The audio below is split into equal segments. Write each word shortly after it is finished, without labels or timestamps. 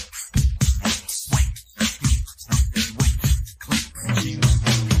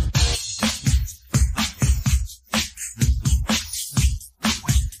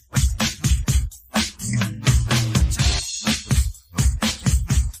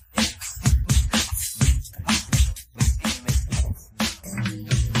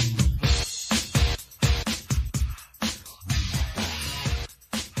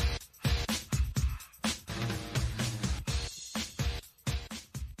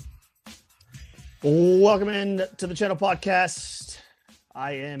Welcome in to the channel podcast.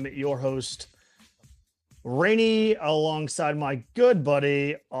 I am your host, Rainey, alongside my good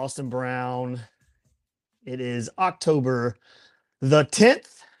buddy, Austin Brown. It is October the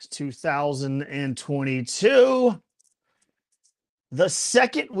 10th, 2022. The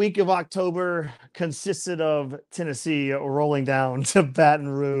second week of October consisted of Tennessee rolling down to Baton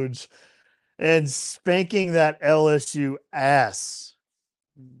Rouge and spanking that LSU ass.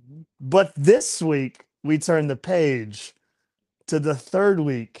 But this week, we turn the page to the third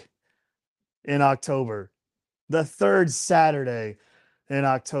week in October, the third Saturday in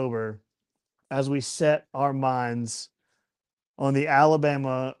October, as we set our minds on the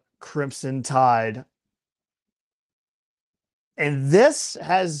Alabama Crimson Tide. And this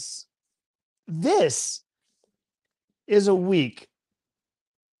is a week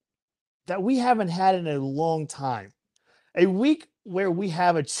that we haven't had in a long time. A week where we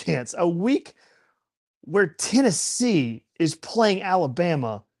have a chance, a week where Tennessee is playing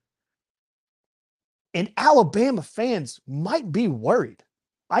Alabama, and Alabama fans might be worried.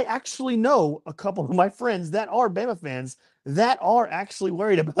 I actually know a couple of my friends that are Bama fans that are actually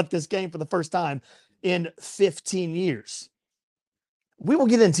worried about this game for the first time in 15 years. We will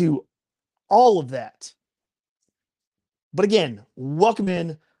get into all of that. But again, welcome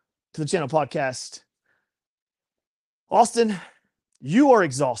in to the channel podcast. Austin, you are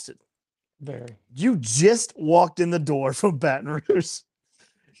exhausted. Very. You just walked in the door from Baton Rouge.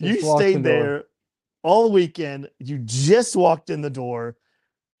 You walked stayed the door. there all weekend. You just walked in the door.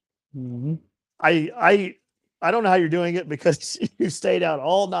 Mhm. I don't know how you're doing it because you stayed out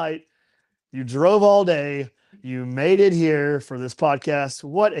all night. You drove all day. You made it here for this podcast.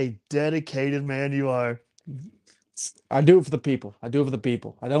 What a dedicated man you are. I do it for the people. I do it for the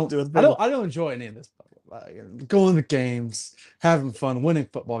people. I don't. Do it for the I don't. people. I don't enjoy any of this. Going to games, having fun, winning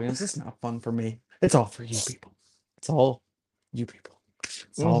football games. It's not fun for me. It's all for you people. It's all you people.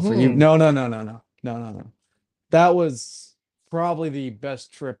 It's all for you. Mhm. No. That was probably the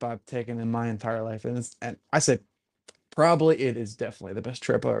best trip I've taken in my entire life, and I said probably it is definitely the best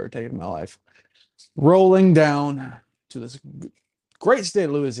trip I've ever taken in my life. Rolling down to this great state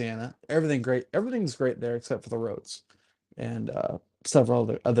of Louisiana. Everything's great there except for the roads and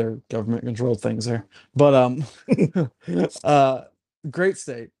several other government controlled things there. But great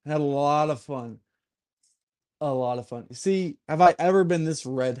state. Had a lot of fun. A lot of fun. See, have I ever been this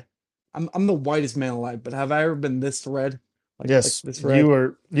red? I'm the whitest man alive, but have I ever been this red? Yes, This red?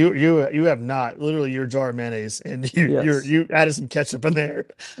 you have not. Literally your jar of mayonnaise, and Yes. you added some ketchup in there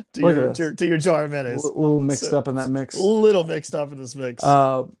to Look at your this. to your jar of mayonnaise. Little mixed So up in that a mix. little mixed up in this mix.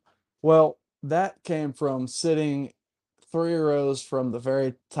 Well, that came from sitting 3 rows from the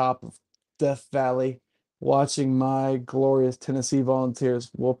very top of Death Valley, watching my glorious Tennessee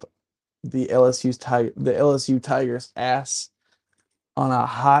Volunteers whoop the LSU Tigers ass on a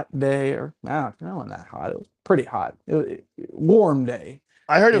hot day, or not that hot. It was pretty hot. Warm day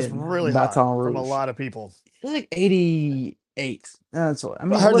I heard it was in really hot Baton from a Rouge. lot of people. It was like 88. That's what I I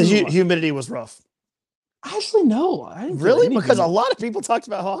mean. It heard the wasn't like, humidity was rough. actually no. I didn't feel Really? Because a anything. lot of people talked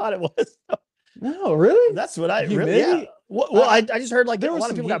about how hot it was. No, really. That's what I really, yeah. Humidity. I just heard like a There was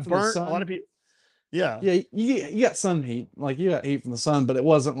lot of some people heat got from the burnt. A lot sun. of people, yeah. Yeah, you got sun heat. Like you got heat from the sun, but it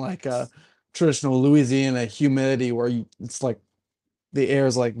wasn't like a traditional Louisiana humidity where it's like the air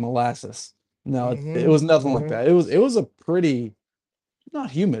is like molasses. No, it was nothing like that. It was a pretty not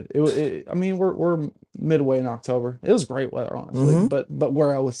humid. I mean, we're midway in October. It was great weather, honestly. Mhm. But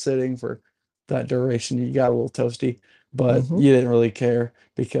where I was sitting for that duration, you got a little toasty, but Mhm. you didn't really care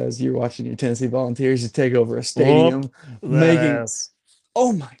because you're watching your Tennessee Volunteers just take over a Whoop stadium, that making ass.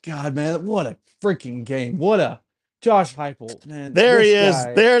 oh my God, man, what a freaking game! What a Josh Heupel, man, There he this is.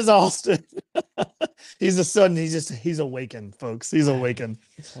 guy. There's Austin. He's a sudden. He's awakened, folks. He's awakened.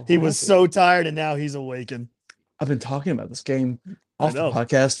 So He was happy. so tired, and now he's awakened. I've been talking about this game I off the know.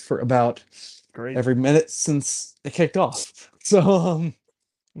 podcast for about Great. every minute since it kicked off. So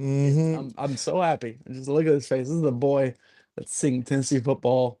Mhm. I'm so happy. And just look at his face. This is the boy that's seeing Tennessee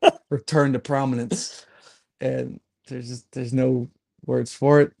football return to prominence. And there's no words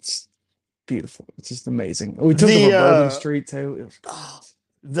for it. It's beautiful. It's just amazing. We took him The a Bourbon Street too. It was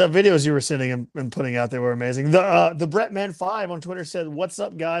the videos you were sending and putting out there were amazing. The Brettman 5 on Twitter said, "What's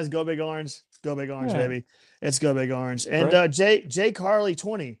up, guys? Go Big Orange. Go Big Orange, Yeah. baby. It's Go Big Orange." And Brett. J Carly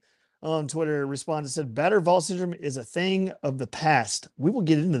 20 on Twitter responded and said, "Batter Ball syndrome is a thing of the past." We will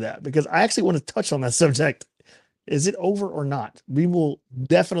get into that because I actually want to touch on that subject. Is it over or not? We will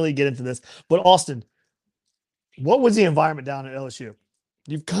definitely get into this. But Austin, what was the environment down at LSU?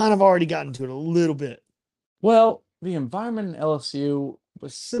 You've kind of already gotten to it a little bit. Well, the environment in LSU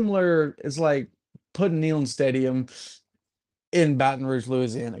was similar. It's like put Neyland Stadium in Baton Rouge,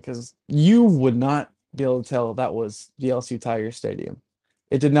 Louisiana, because you would not be able to tell that was the LSU Tiger Stadium.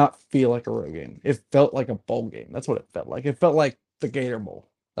 It did not feel like a road game. It felt like a bowl game. That's what it felt like. It felt like the Gator Bowl.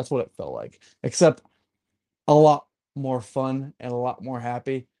 That's what it felt like, except a lot more fun and a lot more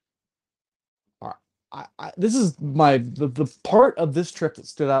happy. This is the part of this trip that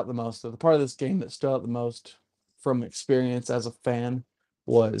stood out the most, or the part of this game that stood out the most from experience as a fan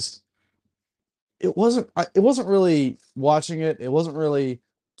was it wasn't really watching it. It wasn't really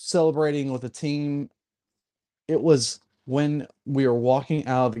celebrating with the team. It was when we were walking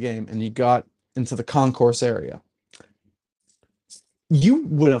out of the game and you got into the concourse area. You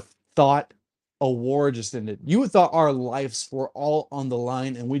would have thought a war just ended. You would thought our lives were all on the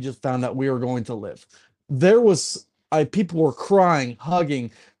line and we just found out we were going to live. There was people were crying,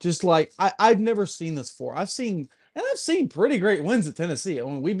 hugging, just like I've never seen this before. I've seen pretty great wins at Tennessee. I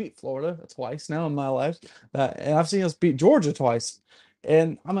mean, we beat Florida twice now in my life, and I've seen us beat Georgia twice.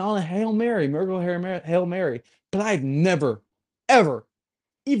 And I'm on a Hail Mary, miracle Hail Mary, but I've never, ever,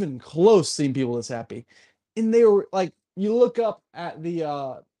 even close seen people this happy. And they were like, you look up at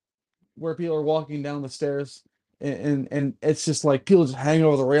the where people are walking down the stairs, and it's just like people just hanging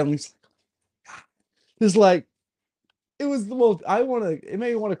over the railings. It's like it was the most. It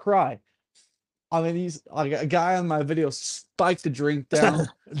made me want to cry. I mean, he's like a guy on my video spiked a drink down.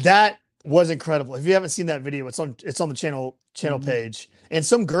 That was incredible. If you haven't seen that video, it's on the channel page. And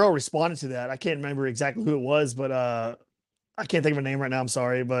some girl responded to that. I can't remember exactly who it was, but I can't think of her name right now. I'm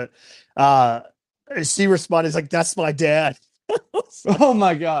sorry, but she responded, it's like, that's my dad. Oh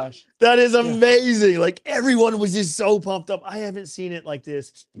my gosh. That is amazing. Yeah. Like everyone was just so pumped up. I haven't seen it like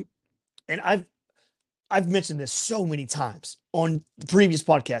this. And I've mentioned this so many times on the previous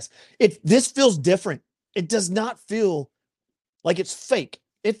podcasts. This feels different. It does not feel like it's fake.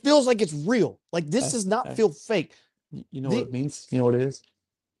 It feels like it's real. Like this does not feel fake. You know what it means? You know what it is?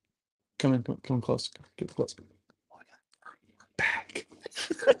 Come close. Get close. Oh my God. We're back.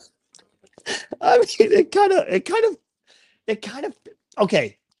 I mean, it kind of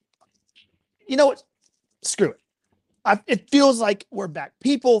okay. You know what? Screw it. It feels like we're back.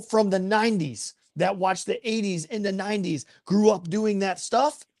 People from the 90s that watched the 80s and the 90s grew up doing that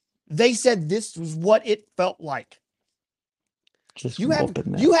stuff. They said this was what it felt like. You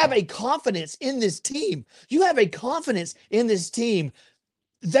have a confidence in this team. You have a confidence in this team.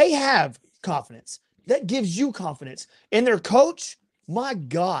 They have confidence. That gives you confidence. And their coach, my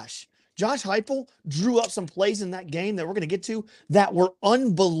gosh, Josh Heupel drew up some plays in that game that we're going to get to that were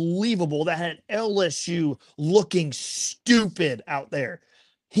unbelievable, that had LSU looking stupid out there.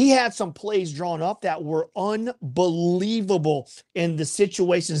 He had some plays drawn up that were unbelievable in the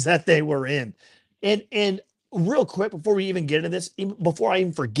situations that they were in. And real quick, before we even get into this, before I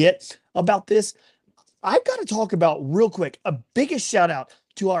even forget about this, I've got to talk about real quick, a biggest shout out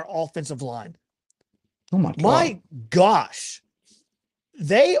to our offensive line. Oh my God. My gosh.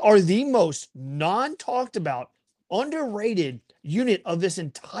 They are the most non-talked about, underrated unit of this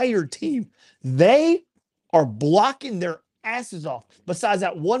entire team. They are blocking their asses off, besides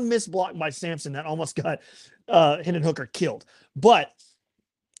that one missed block by Sampson that almost got Hendon Hooker killed. But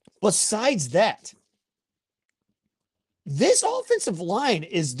besides that, this offensive line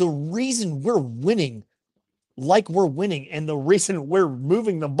is the reason we're winning like we're winning, and the reason we're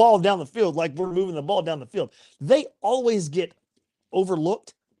moving the ball down the field like we're moving the ball down the field. They always get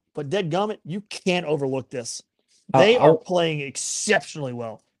overlooked, but dadgummit, you can't overlook this. They are playing exceptionally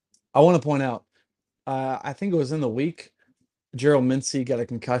well. I want to point out, I think it was in the week, Gerald Mincey got a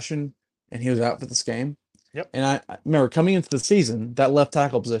concussion and he was out for this game. Yep. And I remember coming into the season, that left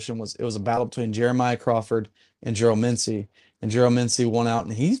tackle position was a battle between Jeremiah Crawford and Gerald Mincey. And Gerald Mincey won out,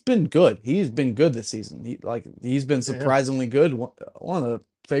 and he's been good. He's been good this season. He's been surprisingly good. One of the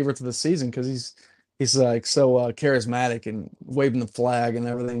favorites of the season because he's like so charismatic and waving the flag and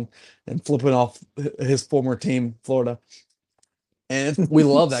everything and flipping off his former team, Florida. And we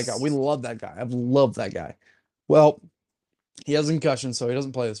love that guy. We love that guy. I've loved that guy. Well, he has a concussion, so he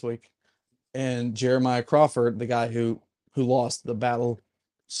doesn't play this week. And Jeremiah Crawford, the guy who lost the battle,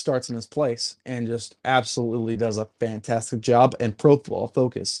 starts in his place and just absolutely does a fantastic job. And Pro Football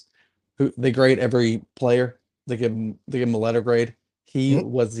Focus, who they grade every player, they give him a letter grade. He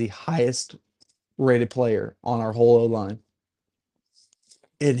was the highest rated player on our whole O-line.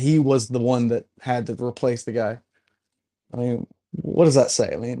 And he was the one that had to replace the guy. I mean, what does that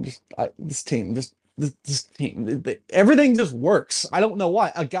say? I mean, this team, everything just works. I don't know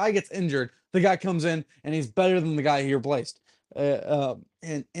why. A guy gets injured, the guy comes in, and he's better than the guy he replaced.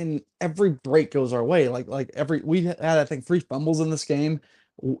 And every break goes our way. We had, I think, 3 fumbles in this game.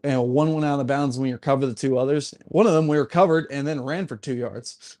 and one went out of bounds when you're covered the two others. One of them we were covered and then ran for 2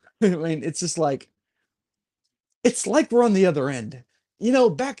 yards. I mean, it's like we're on the other end.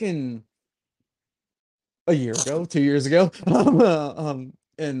 Back in a year ago, 2 years ago,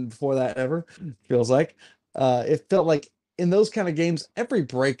 and before that ever feels like, it felt like in those kind of games, every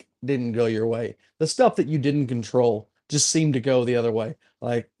break didn't go your way. The stuff that you didn't control just seemed to go the other way,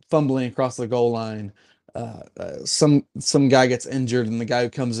 like fumbling across the goal line. Some guy gets injured and the guy who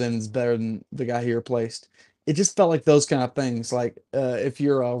comes in is better than the guy he replaced. It just felt like those kind of things. Like if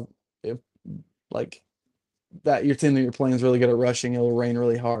like that your team that you're playing is really good at rushing, it'll rain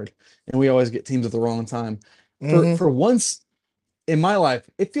really hard, and we always get teams at the wrong time. For once in my life,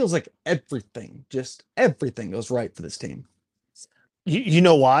 it feels like just everything goes right for this team. You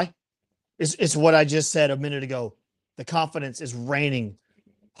know why? It's what I just said a minute ago. The confidence is raining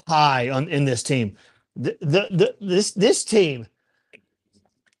high in this team. This team,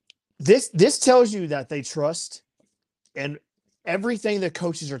 this tells you that they trust and everything the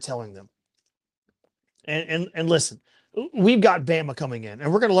coaches are telling them. And listen, we've got Bama coming in,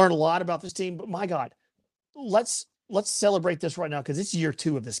 and we're going to learn a lot about this team. But my God, let's celebrate this right now because it's year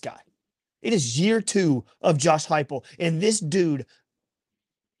 2 of this guy. It is year 2 of Josh Heupel, and this dude.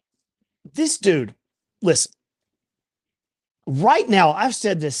 Listen. Right now, I've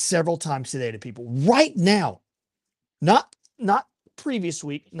said this several times today to people. Right now, not previous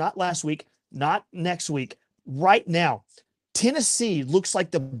week, not last week, not next week. Right now, Tennessee looks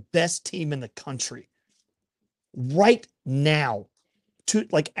like the best team in the country. Right now,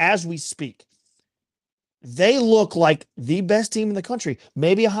 as we speak, they look like the best team in the country.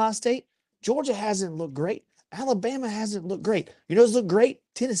 Maybe Ohio State. Georgia hasn't looked great. Alabama hasn't looked great. You know who's looked great?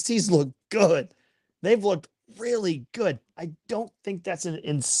 Tennessee's looked good. They've looked really good. I don't think that's an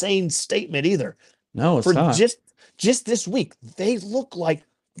insane statement either. No, it's not. Just this week, they look like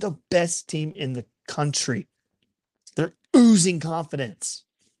the best team in the country. They're oozing confidence.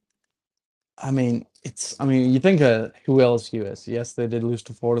 I mean, you think of who LSU is. Yes, they did lose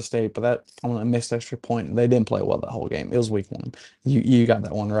to Florida State, but that on a missed extra point, they didn't play well that whole game. It was week 1. You got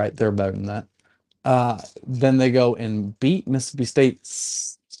that one right. They're better than that. Then they go and beat Mississippi State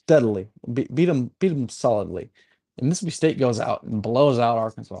steadily, beat them solidly. And Mississippi State goes out and blows out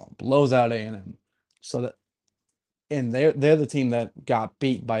Arkansas, blows out A&M. And they're the team that got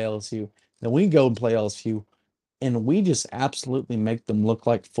beat by LSU. Then we go and play LSU, and we just absolutely make them look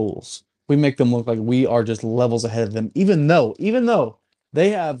like fools. We make them look like we are just levels ahead of them, even though they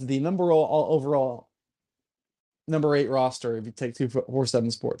have the overall number 8 roster if you take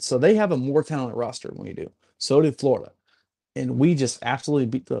 247 Sports. So they have a more talented roster than we do. So did Florida. And we just absolutely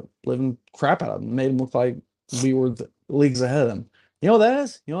beat the living crap out of them, made them look like we were the leagues ahead of them. You know what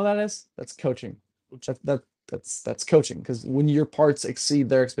that is? That's coaching. That's coaching, because when your parts exceed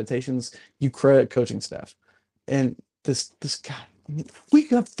their expectations, you credit coaching staff. And this guy, we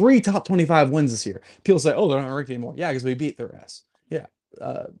have 3 top 25 wins this year. People say, "Oh, they're not ranked anymore." Yeah, because we beat their ass. Yeah,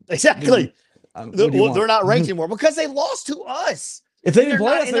 exactly. They're not ranked anymore because they lost to us. If they didn't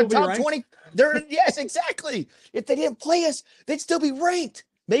play us, in the top 20. Yes, exactly. If they didn't play us, they'd still be ranked.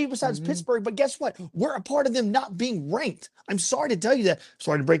 Maybe besides Pittsburgh, but guess what? We're a part of them not being ranked. I'm sorry to tell you that.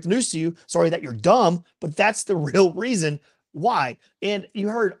 Sorry to break the news to you. Sorry that you're dumb, but that's the real reason why. And you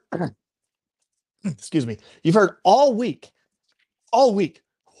heard, excuse me, you've heard all week,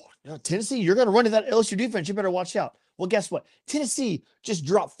 Tennessee, you're going to run into that LSU defense. You better watch out. Well, guess what? Tennessee just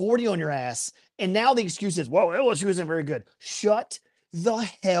dropped 40 on your ass, and now the excuse is, well, LSU isn't very good. Shut the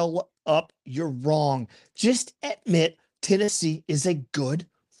hell up. You're wrong. Just admit Tennessee is a good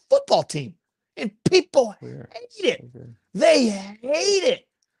football team, and people hate it. They hate it.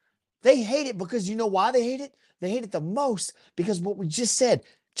 They hate it because you know why they hate it? They hate it the most because what we just said,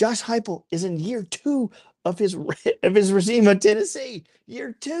 Josh Heupel is in year 2 of his regime at Tennessee.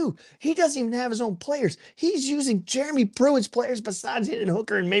 Year 2. He doesn't even have his own players. He's using Jeremy Pruitt's players besides Hendon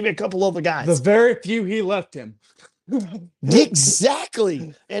Hooker and maybe a couple other guys. The very few he left him.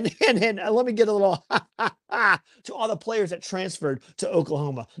 Exactly. And let me get a little to all the players that transferred to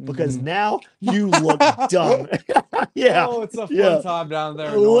Oklahoma because now you look dumb. Yeah. Oh, it's a fun time down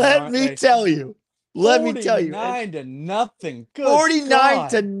there. Let me tell you. 49 to nothing. Good 49 God.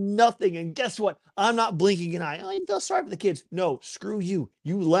 to nothing. And guess what? I'm not blinking an eye. I feel sorry for the kids. No, screw you.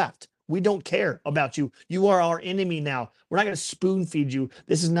 You left. We don't care about you. You are our enemy now. We're not going to spoon feed you.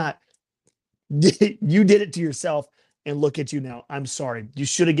 This is not. You did it to yourself. And look at you now. I'm sorry. You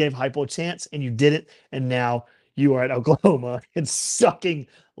should have gave Heupel a chance, and you didn't. And now you are at Oklahoma and sucking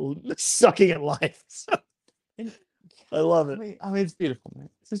at life. I love it. I mean, it's beautiful, man.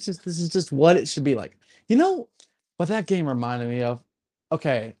 This is just what it should be like. You know what that game reminded me of?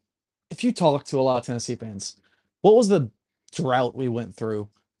 okay, if you talk to a lot of Tennessee fans, what was the drought we went through?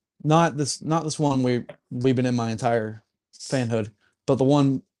 Not this one we've been in my entire fanhood, but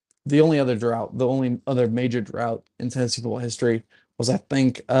the only other drought, the only other major drought in Tennessee football history was I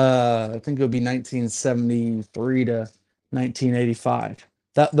think it would be 1973 to 1985.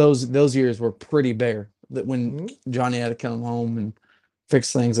 Those years were pretty bare. That when Mhm. Johnny had to come home and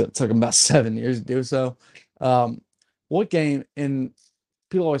fix things, it took him about 7 years to do so. Um, what game in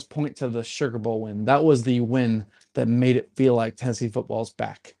people always point to the Sugar Bowl win. That was the win that made it feel like Tennessee football's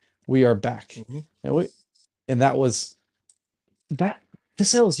back. We are back. Mhm. And that was that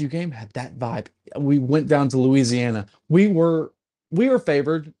this LSU game had that vibe. We went down to Louisiana. We were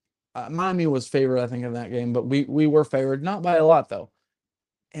favored. Miami was favored, I think, in that game, but we were favored, not by a lot though.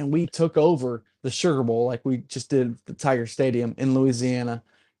 And we took over the Sugar Bowl like we just did the Tiger Stadium in Louisiana.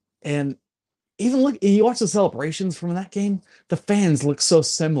 And even look, you watch the celebrations from that game, the fans look so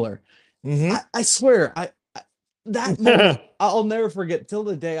similar. Mhm. I swear, that moment I'll never forget till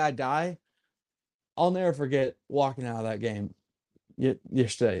the day I die. I'll never forget walking out of that game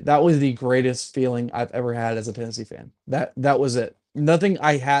yesterday. That was the greatest feeling I've ever had as a Tennessee fan. That was it. Nothing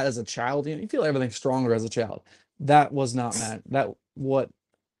I had as a child. You feel everything stronger as a child. That was not that. That what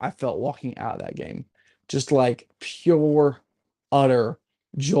I felt walking out of that game. Just like pure, utter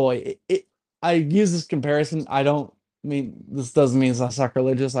joy. I use this comparison. I don't mean this doesn't mean it's not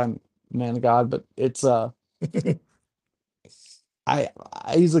sacrilegious. I'm a man of God, but it's I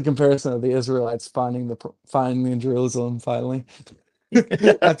use a comparison of the Israelites finding Jerusalem finally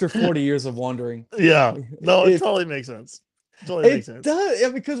after 40 years of wandering. Yeah. No, it It totally makes sense. Totally makes it sense. does, yeah,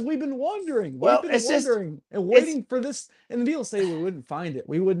 because we've been wandering. We've Well, been it's just wandering and it's waiting for this. And the people say we wouldn't find it.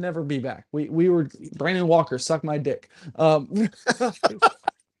 We would never be back. We were Brandon Walker, suck my dick. man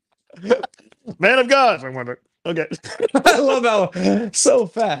of God. I wonder. Okay. I love how so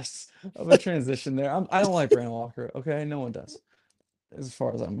fast of a transition there. I don't like Brandon Walker. Okay, no one does, as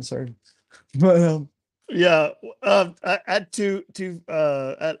far as I'm concerned. But Yeah. At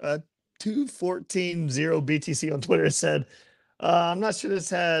 214 BTC on Twitter said, I'm not sure this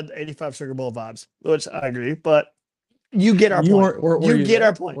had 85 Sugar Bowl vibes, which I agree, but you get our you point. weren't. Were You you get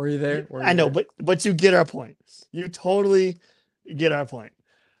our there? point. Were you there? Were I you know, there? but you get our point. You totally get our point.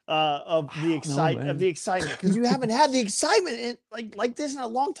 Of the I don't know, man. excitement, because you haven't had the excitement in like this in a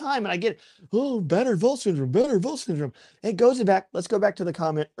long time. And I get, oh, better Vol syndrome, better Vol syndrome. It goes back. Let's go back to the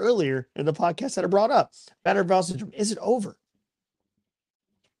comment earlier in the podcast that I brought up. Better Vol syndrome. Is it over?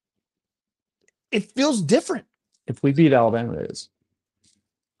 It feels different. If we beat Alabama, it is.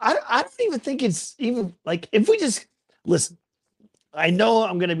 I don't even think it's even like if we just listen. I know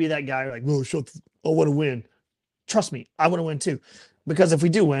I'm gonna be that guy like, no, I want to win. Trust me, I want to win too. Because if we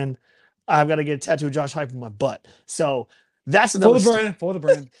do win, I've got to get a tattoo of Josh Hype on my butt. So that's For another the brand, for the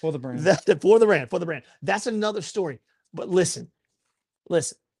brand, for the brand. for the brand. That's another story. But listen.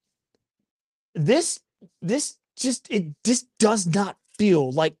 This this does not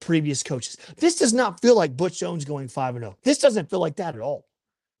feel like previous coaches. This does not feel like Butch Jones going 5-0. This doesn't feel like that at all.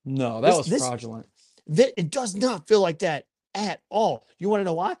 No, that This was this fraudulent. It does not feel like that at all. You want to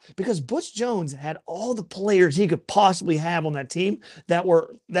know why? Because Butch Jones had all the players he could possibly have on that team that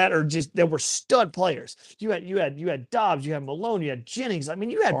were stud players. You had Dobbs, you had Malone, you had Jennings. I mean,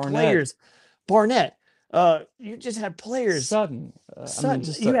 you had Barnett, players, Barnett. You just had players. Sutton. I mean,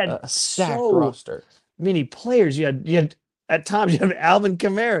 just You had a stacked so roster. many players. You had at times you had Alvin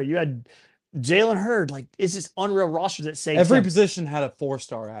Kamara. You had Jalen Hurd. Like it's this unreal roster that saves Every him. position had a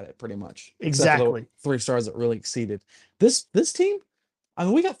 4-star at it, pretty much, except for the Exactly. 3 stars that really exceeded. This team, I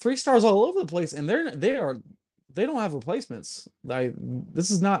mean, we got 3 stars all over the place, and they don't have replacements. This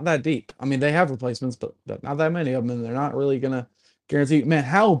is not that deep. I mean, they have replacements, but not that many of them, and they're not really gonna guarantee. Man,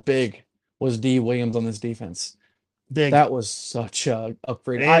 how big was D Williams on this defense? Big. That was such a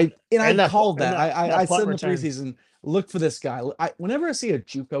upgrade. And I that called and that. I that said punt in the return. preseason, look for this guy. Whenever I see a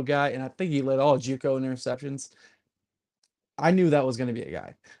JUCO guy, and I think he led all JUCO interceptions, I knew that was going to be a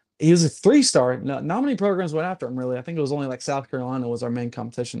guy. He was a 3-star. Not many programs went after him, really. I think it was only like South Carolina was our main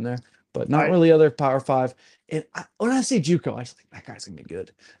competition there, but not I really other Power 5. And when I see JUCO, I was like, that guy's going to be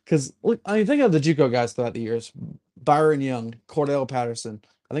good. Because look, I mean, think of the JUCO guys throughout the years: Byron Young, Cordell Patterson,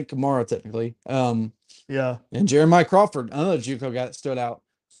 I think Kamara technically, yeah. and Jeremiah Crawford, another JUCO guy that stood out.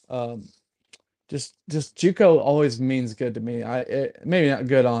 Um, just JUCO always means good to me. Maybe not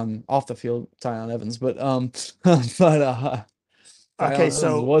good on off the field, Tyon Evans, but but Okay, Tyon Evans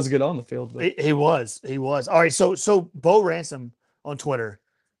so was good on the field. But he was. All right, so Bo Ransom on Twitter.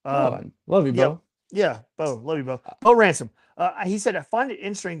 oh, I love you, Yeah, Bo. yeah, Bo, love you, Bo. Bo Ransom. He said, I find it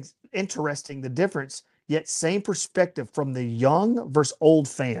interesting the difference yet same perspective from the young versus old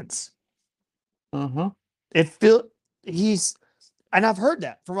fans. It feel he's and I've heard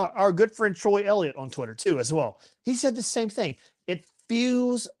that from our good friend Troy Elliott on Twitter too, as well. He said the same thing. It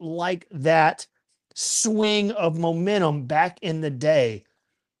feels like that swing of momentum back in the day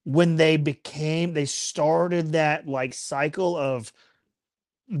when they started that like cycle of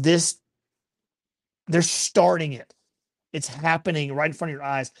this. They're starting it. It's happening right in front of your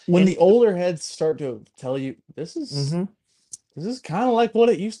eyes. When And the older heads start to tell you this is Mhm. kind of like what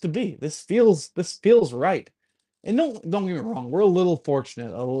it used to be. This feels right. And don't get me wrong, we're a little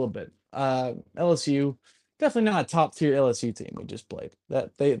fortunate, a little bit. LSU, definitely not a top tier LSU team we just played.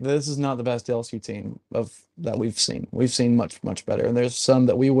 This is not the best LSU team of that we've seen. We've seen much better, and there's some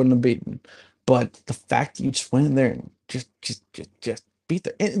that we wouldn't have beaten. But the fact you just went in there and just beat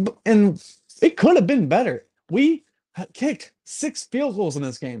them, and it could have been better. We kicked 6 field goals in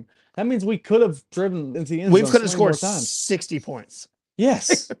this game. That means we could have driven into the end we zone could have so many more scored times. 60 points.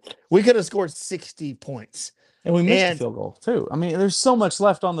 Yes. We could have scored 60 points. And we missed a And field goal too. I mean, there's so much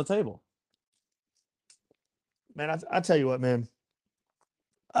left on the table. man, I tell you what, man,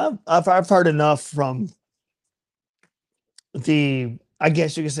 I've heard enough from I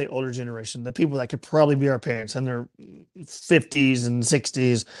guess you could say older generation, the people that could probably be our parents in their 50s and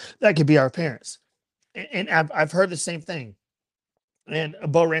 60s, that could be our parents. And I've heard the same thing. And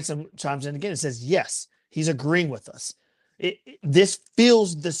Bo Ransom chimes in again and says, yes, he's agreeing with us. This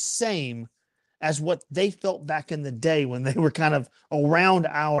feels the same as what they felt back in the day when they were kind of around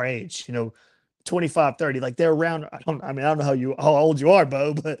our age, 25, 30. Like they're around. I don't know how old you are,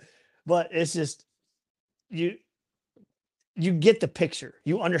 Bo, but it's just you get the picture.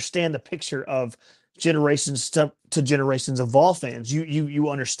 You understand the picture of generations to generations of Vol fans. You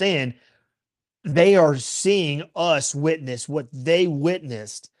understand they are seeing us witness what they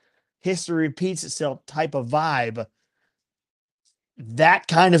witnessed. History repeats itself type of vibe. That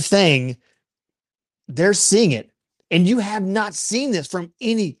kind of thing. They're seeing it. And you have not seen this from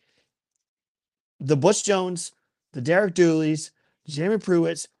the Butch Jones, the Derek Dooleys, Jeremy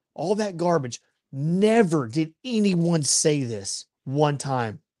Pruitt's, all that garbage. Never did anyone say this one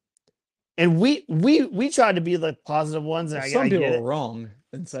time. And we tried to be the positive ones, and Well, I some people get are it. wrong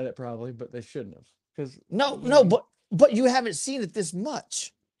and said it probably, but they shouldn't have. Because No, but you haven't seen it this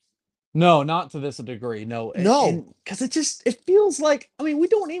much. no, not to this degree. No, No. because it feels like we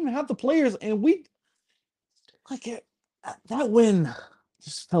don't even have the players, and we like it. That win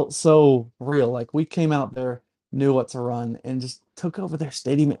just felt so real. Like we came out there, knew what to run, and just took over their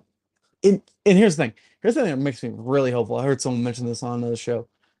stadium. And here's the thing. Here's the thing that makes me really hopeful. I heard someone mention this on another show.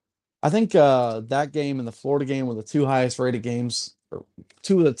 I think that game and the Florida game were the 2 highest rated games, or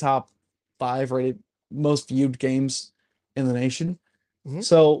 2 of the top 5 rated most viewed games in the nation. Mhm.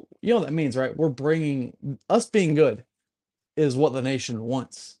 So you know what that means, right? We're bringing us being good is what the nation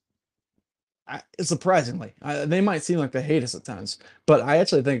wants. Surprisingly, they might seem like they hate us at times, but I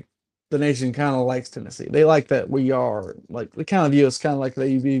actually think the nation kind of likes Tennessee. They like that we are like they kind of view us kind of like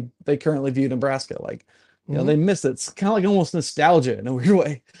they currently view Nebraska. Like they miss it. It's kind of like almost nostalgia in a weird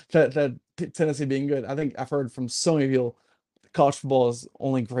way that Tennessee being good. I think I've heard from so many people, college football is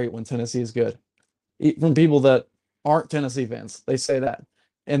only great when Tennessee is good. From people that aren't Tennessee fans, they say that,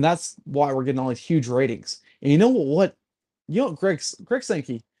 and that's why we're getting all these huge ratings. And you know what? Greg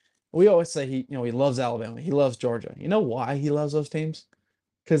Sankey. We always say he loves Alabama. He loves Georgia. You know why he loves those teams?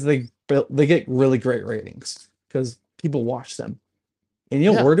 Because they get really great ratings because people watch them. And you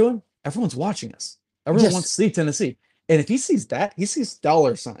know what Yeah. we're doing? Everyone's watching us. Everyone wants Yes. to see Tennessee. And if he sees that, he sees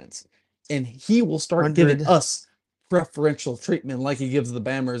dollar signs. And he will start giving 100. us preferential treatment like he gives the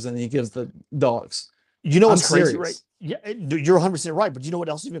Bammers and he gives the Dogs. You know I'm what's crazy, right? serious. Yeah, you're 100% right. But you know what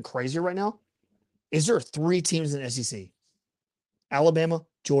else is even crazier right now? Is there 3 teams in the SEC? Alabama,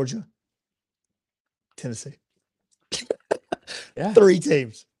 Georgia, Tennessee. Yeah. 3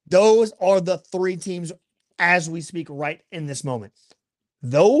 teams. Those are the 3 teams as we speak right in this moment.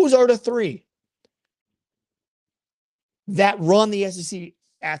 Those are the 3 that run the SEC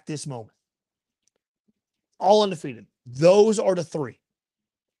at this moment. All undefeated. Those are the 3.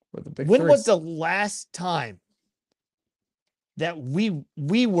 We're the big When 3. was the last time that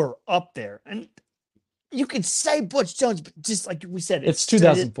we were up there? And you could say Butch Jones, but just like we said, It's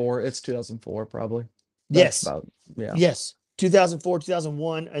 2004. It's 2004 probably. That's Yes. about yeah. Yes. 2004,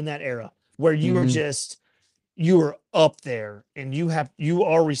 2001, in that era where you were Mhm. you were up there and you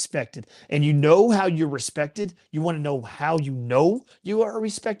are respected. And you know how you're respected. You want to know how you are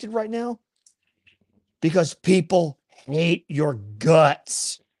respected right now? Because people hate your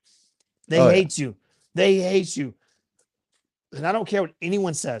guts. They Oh yeah. hate you. They hate you. And I don't care what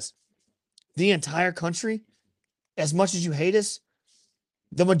anyone says. the entire country, as much as you hate us,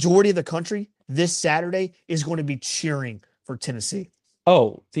 the majority of the country this Saturday is going to be cheering for Tennessee.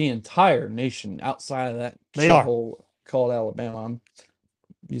 Oh, the entire nation outside of that They are. shithole called Alabama. I'm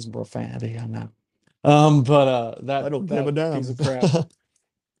using profanity, I know. But I don't give a that piece damn. of crap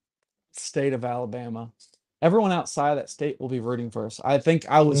state of Alabama. Everyone outside of that state will be rooting for us. I think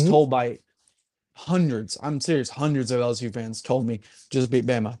I was Mhm. told by hundreds, I'm serious, hundreds of LSU fans told me just beat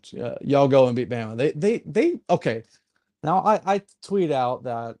Bama. Y'all go and beat Bama. Okay. Now I tweet out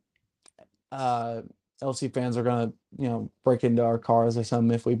that uh LSU fans are gonna, break into our cars or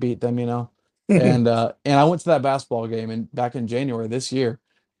something if we beat them. And I went to that basketball game back in January this year,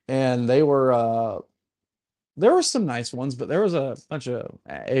 and there were some nice ones, but there was a bunch of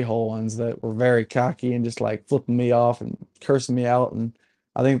a-hole ones that were very cocky and just like flipping me off and cursing me out. And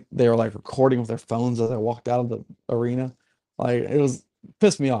I think they were like recording with their phones as I walked out of the arena. Like it was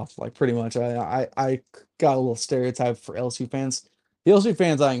pissed me off, like pretty much. I got a little stereotype for LSU fans. The LSU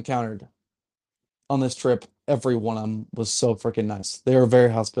fans I encountered on this trip, every one of them was so freaking nice. They were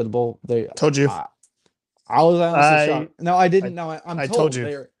very hospitable. Told you. I was honestly I shocked. No, I didn't I know. I told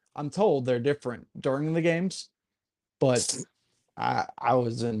you. I'm told they're different during the games, but I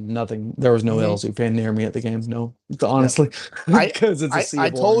was in nothing. There was no Mhm. LSU fan near me at the game. No, Yeah. honestly, I because it's a I sea I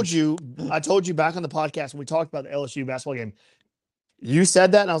of told orange. you I told you back on the podcast when we talked about the LSU basketball game. You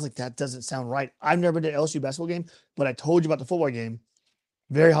said that, and I was like, that doesn't sound right. I've never been to LSU basketball game, but I told you about the football game.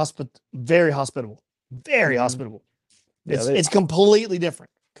 Very hospitable, very Mhm. hospitable. Yeah, It's completely different,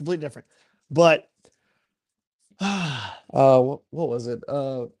 completely different. But what was it?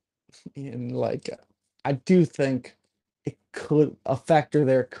 In like, I do think a factor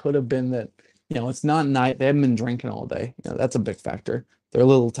there could have been that, it's not night. They haven't been drinking all day. That's a big factor. They're a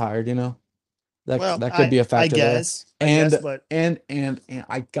little tired, That well, that could be a I factor there. guess, And but and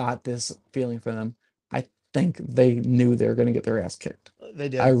I got this feeling for them. I think they knew they were going to get their ass kicked. they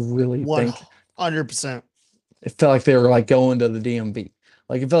I did really one think hundred percent. it felt like they were like going to the DMV.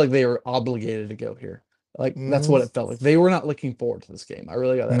 Like it felt like they were obligated to go here. Like that's Mm-hmm. what it felt like. They were not looking forward to this game. I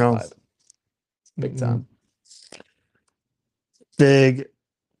really got that No, vibe. Big mm-mm. time. Big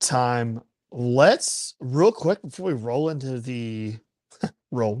time. Let's real quick before we roll into the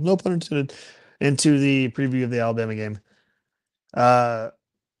roll, no pun intended, into the preview of the Alabama game. I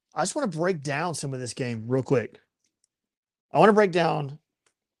just want to break down some of this game real quick. I want to break down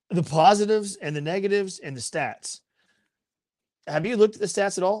the positives and the negatives and the stats. Have you looked at the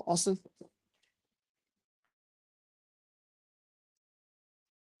stats at all, Austin?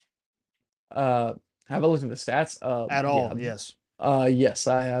 Uh have a look at the stats. At Yeah. all? Yes. Yes,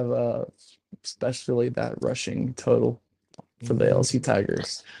 I have especially that rushing total for the LSU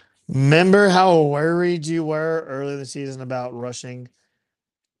Tigers. Remember how worried you were earlier this season about rushing?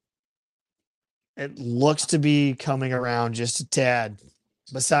 It looks to be coming around just a tad.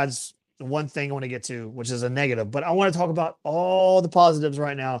 Besides the one thing I want to get to, which is a negative, but I want to talk about all the positives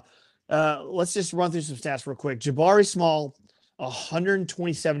right now. Let's just run through some stats real quick. Jabari Small,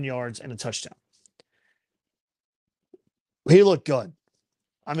 127 yards and a touchdown. He looked good.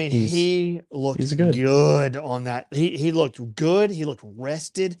 I mean, He's he looked he's good. good on that. He looked good. He looked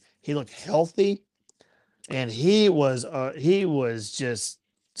rested. He looked healthy, and he was just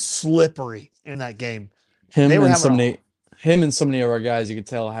slippery in that game. They Him were and having so many him and so many of our guys you could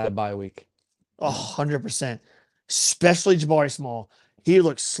tell had a bye week. 100%, especially Jabari Small. He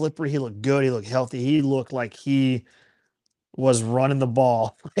looked slippery. He looked good. He looked healthy. He looked like he was running the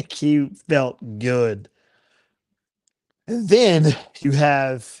ball. Like he felt good. And then you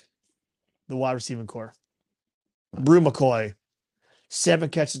have the wide receiving core. Brew McCoy, 7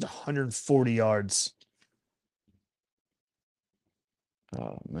 catches, 140 yards.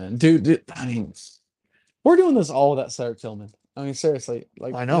 Oh man, dude, I mean, we're doing this all without Cedric Tillman. I mean, seriously,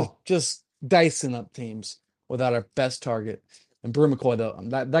 like I just know. just dicing up teams without our best target. And Brew McCoy, though,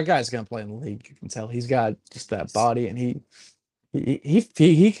 that guy's gonna play in the league. You can tell he's got just that body, and he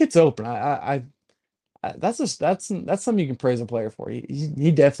gets open. That's just that's something you can praise a player for.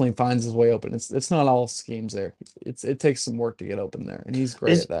 He definitely finds his way open. It's not all schemes there. It takes some work to get open there, and he's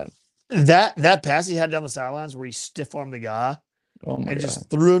great Is at that. that pass he had down the sidelines where he stiff armed the guy Oh my and god. just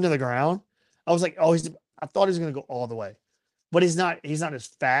threw him to the ground? I was like, oh, I thought he was gonna go all the way. But he's not as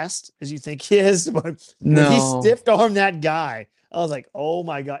fast as you think he is. But when he No. stiff armed that guy, I was like, oh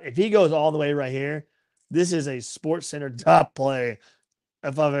my God. If he goes all the way right here, this is a Sports Center top play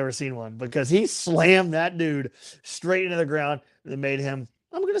if I've ever seen one, because he slammed that dude straight into the ground and made him,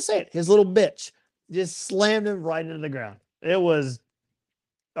 I'm gonna say it, his little bitch. Just slammed him right into the ground. It was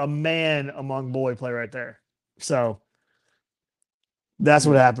a man among boy play right there. So that's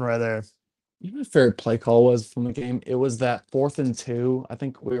what happened right there. You know, my favorite play call was from the game. It was that 4th and 2. I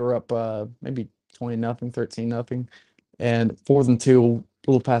think we were up maybe 20-0, 13-0, and 4th and 2,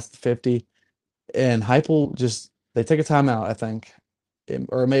 a little past the 50. And Heupel just they take a timeout, I think,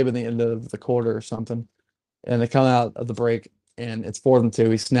 or maybe the end of the quarter or something. And they come out of the break, and it's 4th and 2.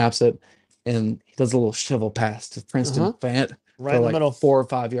 He snaps it, and he does a little shovel pass to Princeton Uh-huh. Fant Right for in the like middle. 4 or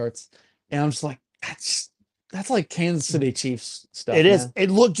 5 yards. And I'm just like, that's like Kansas City Chiefs It stuff, is. man.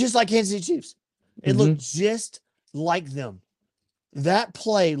 It looked just like Kansas City Chiefs. It looked Hmm. just like them. That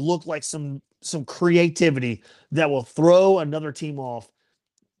play looked like some creativity that will throw another team off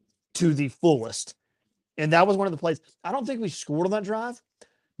to the fullest. And that was one of the plays. I don't think we scored on that drive,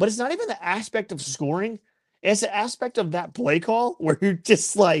 but it's not even the aspect of scoring. It's the aspect of that play call where you're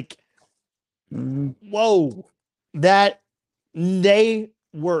just like, Hmm. whoa, that they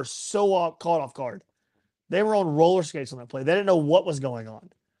were so caught off guard. They were on roller skates on that play. They didn't know what was going on.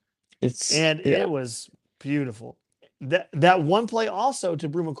 It's And yeah. it was beautiful. That one play also to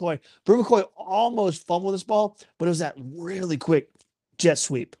Brew McCoy. Brew McCoy almost fumbled this ball, but it was that really quick jet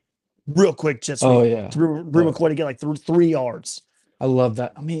sweep, real quick jet Oh sweep yeah. to Brew Oh, McCoy to get like 3 yards, I love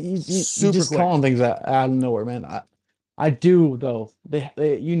that. I mean, you super just quick. calling things out of nowhere, man. I do though. They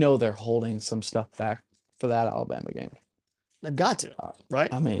they're holding some stuff back for that Alabama game. They've got to, Uh,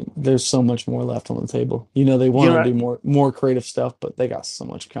 right? I mean, there's so much more left on the table. You know, they You know want to what? do more creative stuff, but they got so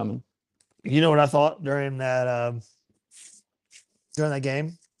much coming. You know what I thought during that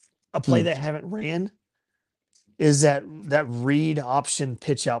game? A play Hmm. they haven't ran is that read option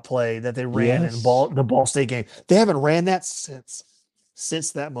pitch out play that they ran in Yes. the Ball State game. They haven't ran that since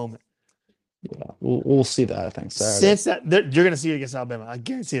that moment. Yeah. We'll see that, I think, Saturday. Since that you're going to see it against Alabama, I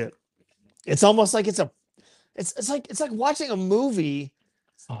guarantee it. It's almost like it's like watching a movie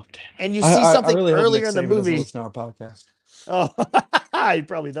Oh damn. and you see I something really hope Nick earlier in the Saban doesn't movie. listen to our podcast. Oh, he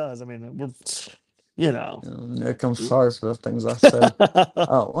probably does. I mean, you know. Nick, I'm sorry for the things I said.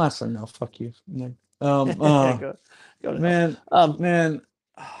 Oh, well, actually, no, fuck you, Nick. go, go to hell. Man, man,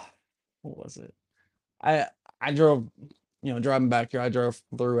 what was it? I I drove, driving back here, I drove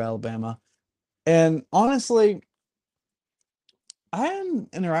through Alabama, and honestly, I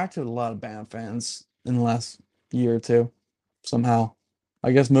hadn't interacted with a lot of Bama fans in the last year or two. Somehow,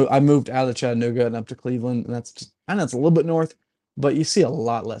 I guess I moved out of Chattanooga and up to Cleveland, and that's just I know it's a little bit north, but you see a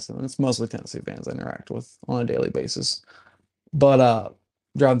lot less of them. It's mostly Tennessee fans I interact with on a daily basis. But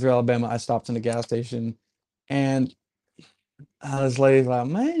driving through Alabama, I stopped in a gas station, and this lady's like,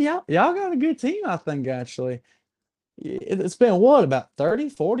 "Man, y'all got a good team, I think actually. It's been what, about 30,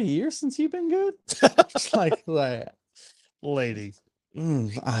 40 years since you've been good?" Just like Lady.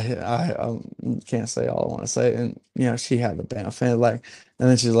 I can't say all I want to say, and she had the Bama fan like, and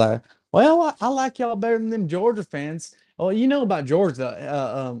then she's like, "Well, I like y'all better than them Georgia fans." Oh, you know about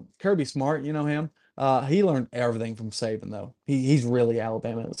Georgia, Kirby Smart, you know him. He learned everything from Saban though. He's really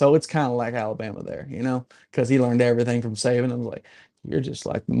Alabama, so it's kind of like Alabama there, because he learned everything from Saban. I was like, "You're just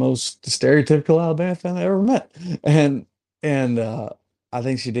like the most stereotypical Alabama fan I ever met," and I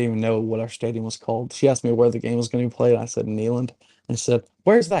think she didn't even know what our stadium was called. She asked me where the game was going to be played. I said Neyland. I said,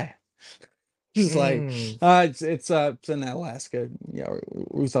 "Where's that?" She's like, Mm. it's in Alaska. Yeah,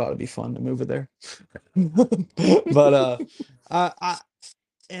 we thought it'd be fun to move it there." But I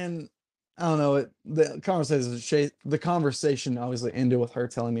and I don't know. The conversation obviously ended with her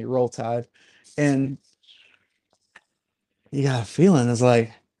telling me Roll Tide, and you got a feeling it's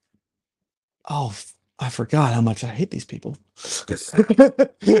like, oh, I forgot how much I hate these people. They're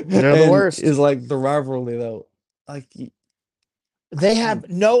the And worst. is like the rivalry though, like They I have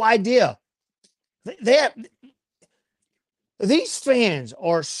no idea. They have these fans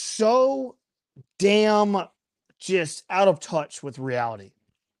are so damn just out of touch with reality.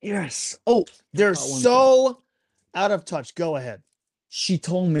 yes. Oh, I They're forgot one thing. so out of touch. Go ahead. She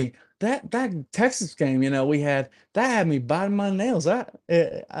told me that Texas game, we had that had me biting my nails.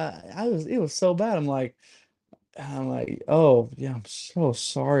 It was so bad. I'm like, oh yeah, I'm so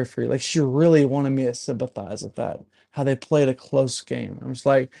sorry for you. Like she really wanted me to sympathize with that. How they played a close game. I was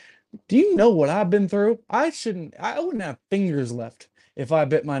like, do you know what I've been through? I wouldn't have fingers left if I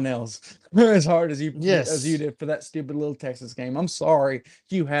bit my nails as hard as you Yes. did for that stupid little Texas game. I'm sorry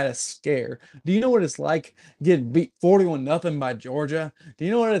you had a scare. Do you know what it's like getting beat 41-0 by Georgia? Do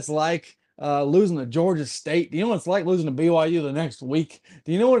you know what it's like losing to Georgia State? Do you know what it's like losing to BYU the next week?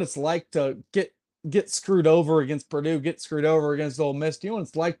 Do you know what it's like to get screwed over against Purdue, get screwed over against Ole Miss? Do you know what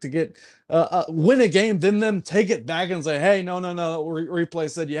it's like to get win a game, then them take it back and say, "Hey, no, no, no, replay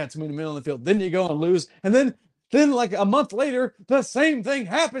said you had too many men on the field." Then you go and lose, and then like a month later, the same thing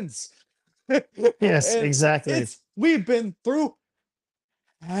happens. Yes, And exactly. we've been through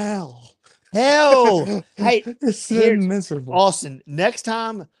hell. hell. Hey, It's here's been miserable. Austin. Next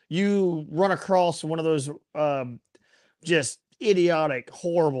time you run across one of those just idiotic,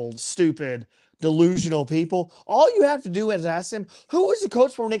 horrible, stupid, delusional people, all you have to do is ask them, who was the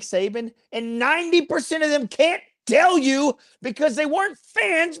coach for Nick Saban? And 90% of them can't tell you because they weren't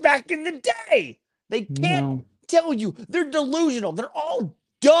fans back in the day. They can't No, tell you. They're delusional. They're all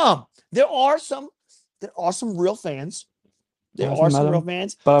dumb. There are some real fans. I There are haven't met some real him,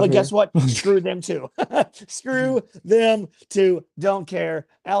 fans, but I've but guess heard. what? Screw them too. Screw them too. Don't care.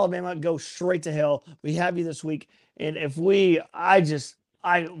 Alabama, go straight to hell. We have you this week. And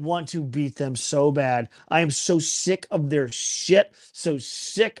I want to beat them so bad. I am so sick of their shit. So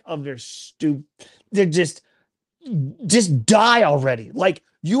sick of their stupid. They're just die already. Like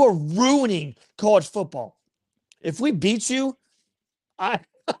you are ruining college football. If we beat you, I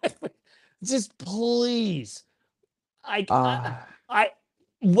just please. I, Uh, I,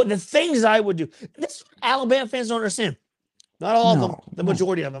 what the things I would do. This Alabama fans don't understand. Not all of them, no, the no.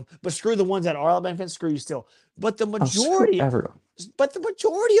 majority of them, but screw the ones that are Alabama fans. Screw you still. But the Oh, screw majority, everyone. but the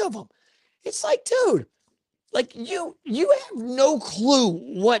majority of them, it's like, dude, like you have no clue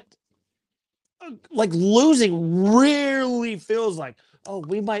what like losing really feels like. Oh,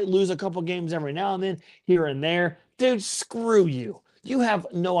 we might lose a couple games every now and then, here and there. Dude, screw you. You have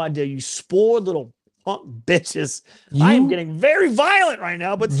no idea. You spoiled little punk bitches. I am You getting very violent right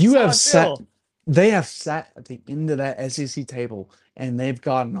now, but this is you how have I sat feel. they have sat at the end of that SEC table and they've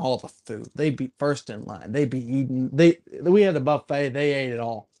gotten all the food. They be first in line. They be eating. We had a buffet. They ate it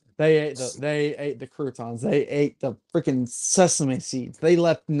all. They ate the croutons. They ate the freaking sesame seeds. They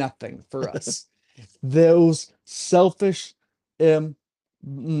left nothing for us. Those selfish um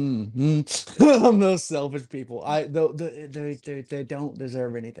those selfish people. They don't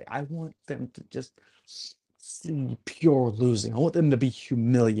deserve anything. I want them to just see pure losing. I want them to be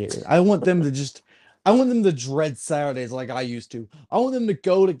humiliated. I want them to dread Saturdays like I used to. I want them to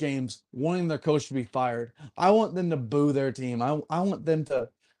go to games wanting their coach to be fired. I want them to boo their team. I want them to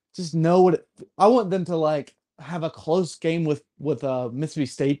just know I want them to like have a close game with Mississippi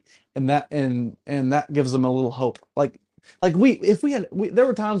State and that gives them a little hope. Like we if we had we there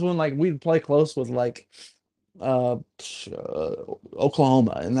were times when like we'd play close with like uh,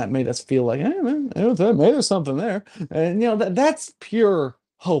 Oklahoma, and that made us feel like, hey, man, maybe there's something there. And that's pure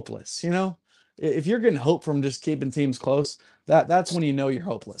hopeless. If you're getting hope from just keeping teams close, that's when you know you're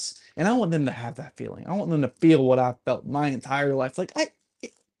hopeless. And I want them to have that feeling. I want them to feel what I felt my entire life. Like I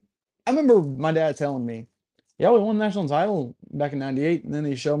remember my dad telling me, "Yeah, we won the national title back in '98," and then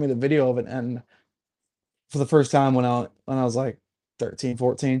he showed me the video of it, and for the first time when I was like 13,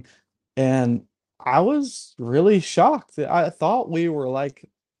 14, and I was really shocked. I thought we were like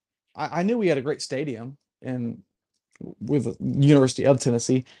I knew we had a great stadium and with the University of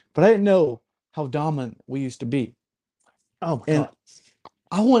Tennessee, but I didn't know how dominant we used to be. Oh my And god.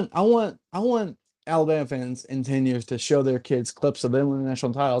 I want Alabama fans in 10 years to show their kids clips of them winning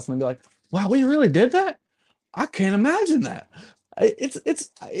national titles and they'll be like, wow, we really did that? I can't imagine that.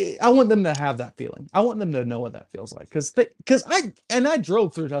 I want them to have that feeling. I want them to know what that feels like because I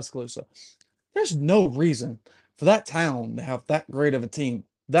drove through Tuscaloosa. There's no reason for that town to have that great of a team,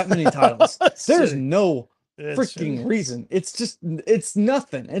 that many titles. It's There's shitty. no It's shitty. freaking reason. It's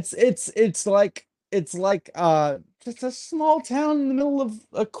nothing. It's like just a small town in the middle of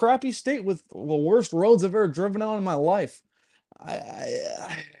a crappy state with the worst roads I've ever driven on in my life.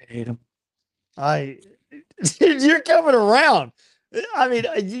 I hate them. I you're coming around. I mean,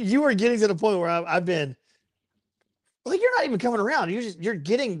 you were getting to the point where I've been like, you're not even coming around. You're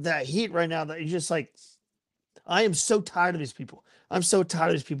getting that heat right now that you're just like, I am so tired of these people. I'm so tired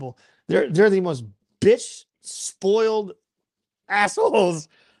of these people. They're the most bitch spoiled assholes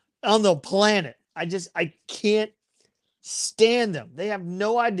on the planet. I can't stand them. They have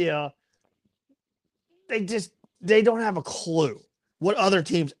no idea. They don't have a clue what other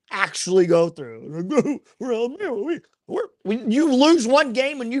teams actually go through. We're Alabama. You lose one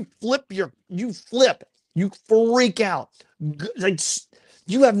game and you flip, you freak out. Like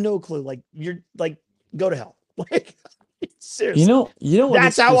you have no clue. Like you're like, go to hell. Like seriously, You know what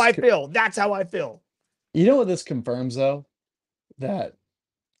that's how I feel. That's how I feel. this confirms though that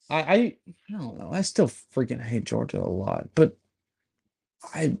I don't know. I still freaking hate Georgia a lot, but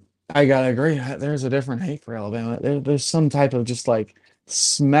I I gotta agree. There's a different hate for Alabama. There's some type of just like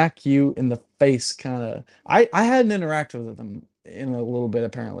smack you in the face kind of. I hadn't interacted with them in a little bit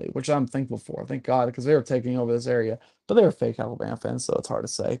apparently, which I'm thankful for. Thank God because they were taking over this area, but they were fake Alabama fans, so it's hard to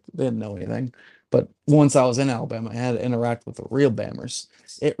say. They didn't know anything. But once I was in Alabama, I had to interact with the real Bammers.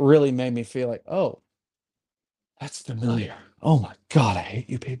 It really made me feel like, oh, That's familiar. Oh my God, I hate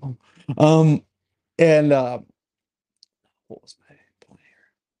you people. And what was my point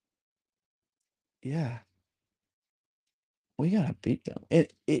here? Yeah, we gotta beat them.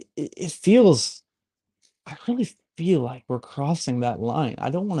 It feels. I really feel like we're crossing that line.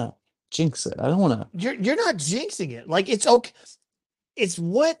 I don't want to jinx it. I don't want to. You're not jinxing it. Like it's okay. It's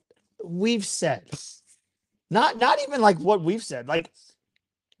what we've said. Not even like what we've said. Like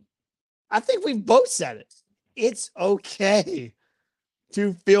I think we've both said it. It's okay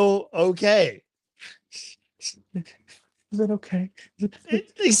to feel okay. Is it okay?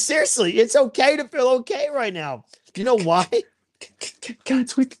 Seriously, it's okay to feel okay right now. Do you know why? Can I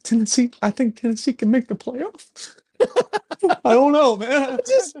tweak Tennessee? I think Tennessee can make the playoffs. I don't know, man.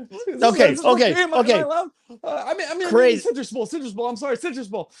 Just Is this okay. Am I allowed? I mean, Crazy. Citrus Bowl. Citrus Bowl. I'm sorry, Citrus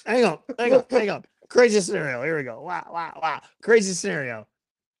Bowl. Hang on. Crazy scenario. Here we go. Wow. Crazy scenario.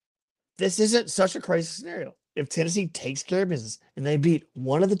 This isn't such a crazy scenario. If Tennessee takes care of business and they beat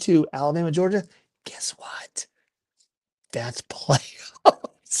one of the two, Alabama, Georgia, guess what? That's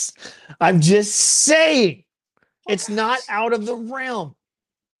playoffs. I'm just saying. It's not out of the realm.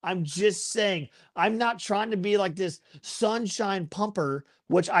 I'm just saying. I'm not trying to be like this sunshine pumper,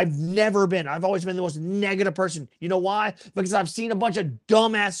 which I've never been. I've always been the most negative person. You know why? Because I've seen a bunch of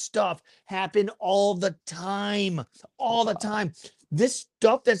dumbass stuff happen all the time. All the time. This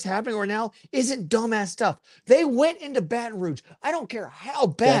stuff that's happening right now isn't dumbass stuff. They went into Baton Rouge. I don't care how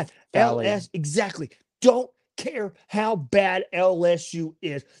bad Death Valley. exactly. Don't care how bad LSU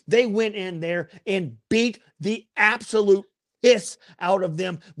is. They went in there and beat the absolute piss out of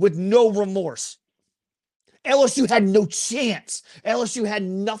them with no remorse. LSU had no chance. LSU had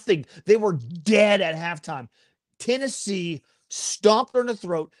nothing. They were dead at halftime. Tennessee stomped her in the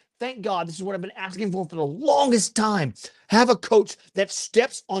throat. Thank God, this is what I've been asking for the longest time. Have a coach that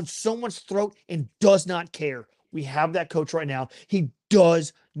steps on someone's throat and does not care. We have that coach right now. He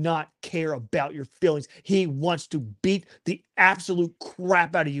does not care about your feelings. He wants to beat the absolute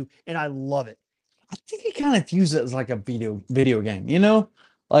crap out of you, and I love it. I think he kind of views it as like a video game, you know?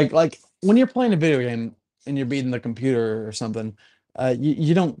 Like when you're playing a video game and you're beating the computer or something,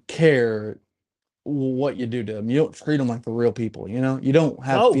 you don't care what you do to them. You don't treat them like the real people, you know? You don't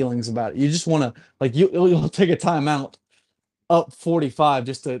have No, feelings about it. You just want to like you'll take a timeout up 45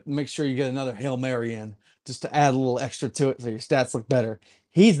 just to make sure you get another Hail Mary in, just to add a little extra to it so your stats look better.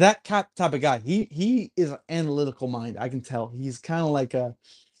 He's that type of guy. He is an analytical mind. I can tell. He's kind of like a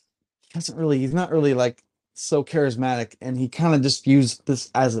he's not really like so charismatic, and he kind of just views this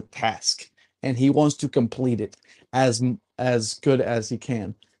as a task, and he wants to complete it as good as he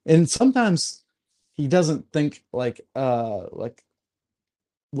can. And sometimes he doesn't think like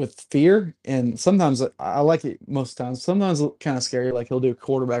with fear, and sometimes I like it most times. Sometimes it's kind of scary, like he'll do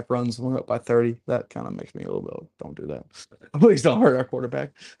quarterback runs when we're up by 30. That kind of makes me a little bit, don't do that. Please don't hurt our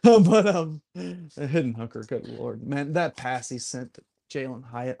quarterback. But a hidden hooker, good Lord. Man, that pass he sent to Jalen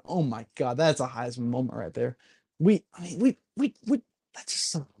Hyatt. Oh my God, that's a Heisman moment right there. We that's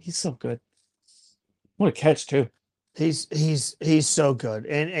just he's so good. What a catch too. he's so good.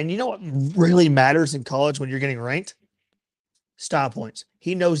 And you know what really matters in college when you're getting ranked? Style points.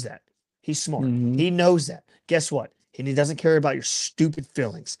 He knows that. He's smart. Mhm. He knows that. Guess what? And he doesn't care about your stupid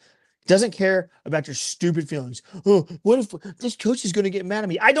feelings. He doesn't care about your stupid feelings. Oh, what if this coach is going to get mad at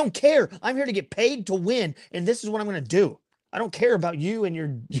me? I don't care. I'm here to get paid to win, and this is what I'm going to do. I don't care about you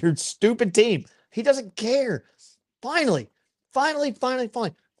and your stupid team. He doesn't care. Finally.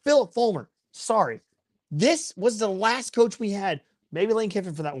 Philip Fulmer. Sorry. This was the last coach we had, maybe Lane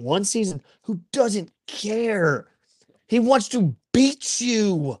Kiffin for that one season, who doesn't care. He wants to beat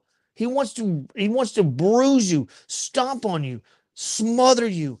you. He wants to bruise you, stomp on you, smother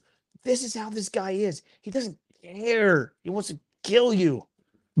you. This is how this guy is. He doesn't care. He wants to kill you.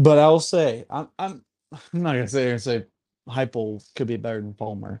 But I will say, I'm not gonna sit here and say Heupel could be better than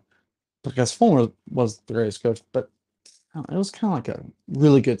Fulmer, because Fulmer was the greatest coach, but it was kind of like a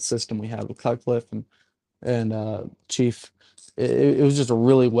really good system we had with Cutcliffe and Chief. It was just a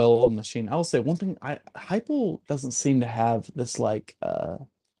really well-oiled machine. I will say one thing: Heupel doesn't seem to have this like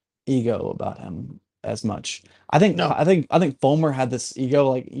ego about him as much. No. I think Fulmer had this ego,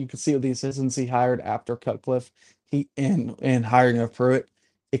 like you could see with the assistants he hired after Cutcliffe, he and hiring of Pruitt.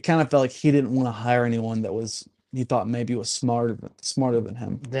 It kind of felt like he didn't want to hire anyone that was he thought maybe was smarter than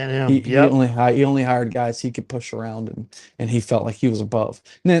him. Than him. Yep. He only hired guys he could push around, and he felt like he was above.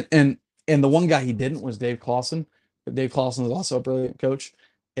 And the one guy he didn't was Dave Clawson. But Dave Clawson was also a brilliant coach,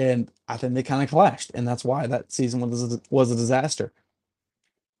 and I think they kind of clashed, and that's why that season was a disaster.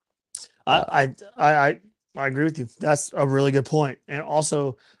 I agree with you. That's a really good point. And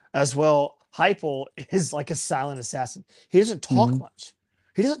also, as well, Heupel is like a silent assassin. He doesn't talk Mhm. much.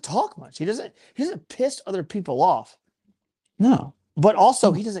 He doesn't talk much. He doesn't piss other people off, No, but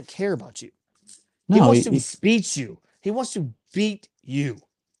also he no, doesn't care about you. He no. wants to beat you. He wants to beat you.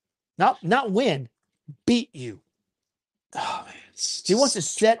 Not win, beat you. Oh man, it's He wants to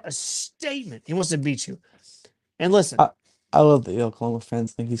just. set a statement. He wants to beat you. And listen, I, I love the Oklahoma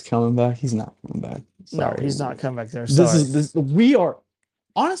fans think he's coming back. He's not coming back. no, Sorry. he's not coming back there. This Sorry. is this. We are,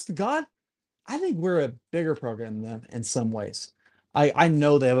 honest to God, I think we're a bigger program than them in some ways. I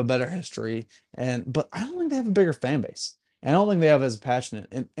know they have a better history, but I don't think they have a bigger fan base. And I don't think they have as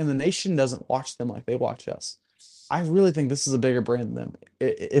passionate, and the nation doesn't watch them like they watch us. I really think this is a bigger brand than them.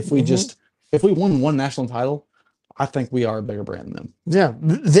 Mhm. If we won one national title, I think we are a bigger brand than them. Yeah,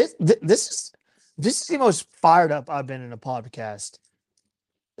 this is the most fired up I've been in a podcast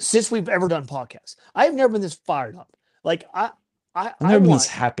since we've ever done podcasts. I've never been this fired up. Like I've I never been this want.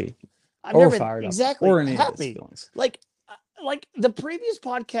 happy I've or never been fired up exactly or any of these happy. feelings. Like like the previous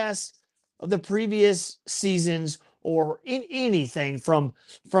podcasts of the previous seasons or in anything from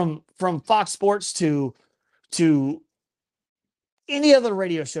Fox Sports to any other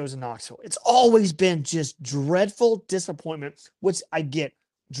radio shows in Knoxville. It's always been just dreadful disappointment, which I get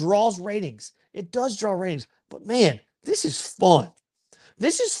draws ratings. It does draw ratings, but man, this is fun.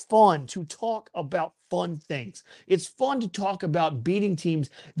 This is fun to talk about fun things. It's fun to talk about beating teams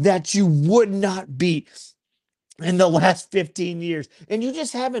that you would not beat in the last 15 years. And you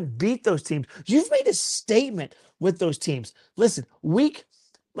just haven't beat those teams. You've made a statement with those teams. Listen, week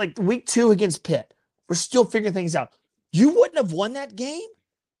 2 against Pitt, we're still figuring things out. You wouldn't have won that game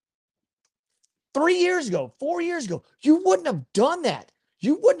 3 years ago, 4 years ago. You wouldn't have done that.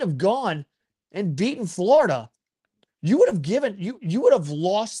 You wouldn't have gone and beaten Florida. You would have you would have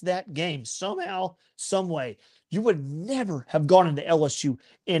lost that game somehow, some way. You would never have gone into LSU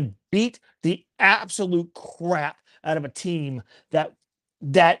and beat the absolute crap out of a team that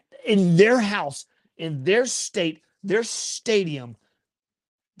in their house, in their state, their stadium,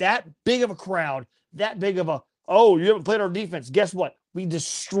 that big of a crowd, that big of a, oh, you haven't played our defense. Guess what? We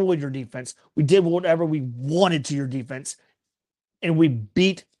destroyed your defense. We did whatever we wanted to your defense, and we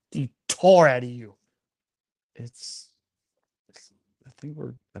beat the tar out of you. It's,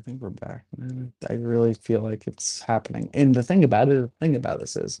 I think we're back, man. I really feel like it's happening. And the thing about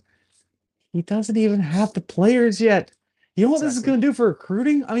this is he doesn't even have the players yet. You know what this is Exactly. gonna do for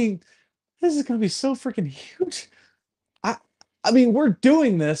recruiting? I mean, this is gonna be so freaking huge. I I mean, we're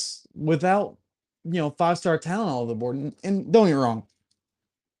doing this without, five-star talent all over the board. And don't get me wrong,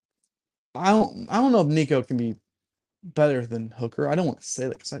 I don't know if Nico can be better than Hooker. I don't want to say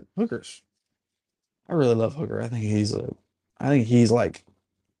that because Hooker's I really love Hooker. I think he's like,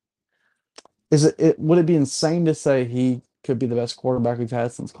 would it be insane to say he could be the best quarterback we've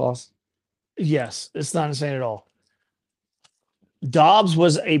had since Claus? Yes, it's not insane at all. Dobbs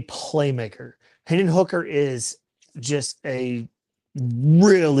was a playmaker. Hendon Hooker is just a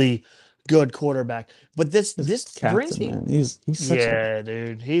really good quarterback. But this He's this brings captain, me, man. He's such a yeah,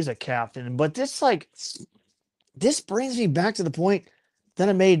 dude, he's a captain. But this brings me back to the point that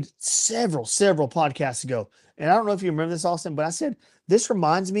I made several podcasts ago. And I don't know if you remember this, Austin, but I said this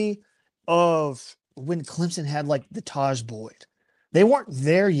reminds me of when Clemson had like the Taj Boyd. They weren't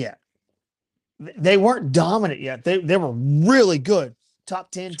there yet. They weren't dominant yet. They were really good.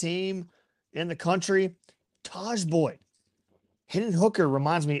 Top 10 team in the country. Taj Boyd. Hendon Hooker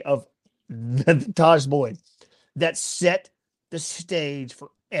reminds me of the Taj Boyd that set the stage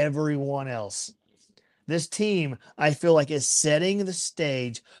for everyone else. This team, I feel like, is setting the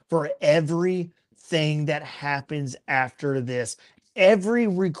stage for everything that happens after this. Every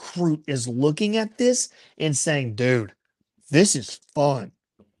recruit is looking at this and saying, dude, this is fun.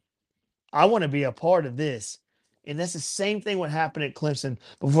 I want to be a part of this. And that's the same thing what happened at Clemson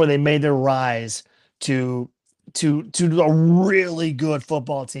before they made their rise to to a really good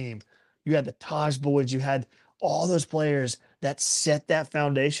football team. You had the Taj Boys, you had all those players that set that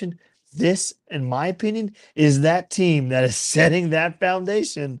foundation. This, in my opinion, is that team that is setting that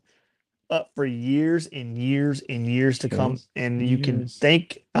foundation up for years and years and years to come. years, And you can years.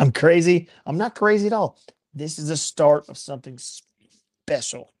 think I'm crazy. I'm not crazy at all. This is the start of something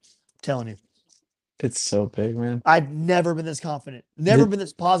special. I'm telling you. It's so big, man. I've never been this confident, never The, been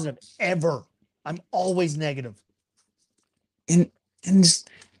this positive ever. I'm always negative. and and just,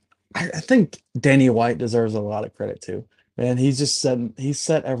 I think Danny White deserves a lot of credit too. Man, he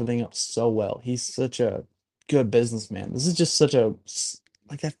set everything up so well. He's such a good businessman. This is just such a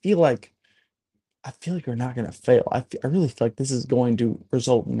like I feel like we're not going to fail. I really feel like this is going to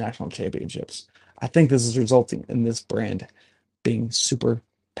result in national championships. I think this is resulting in this brand being super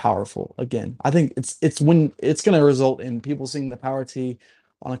powerful again. I think it's when it's going to result in people seeing the power T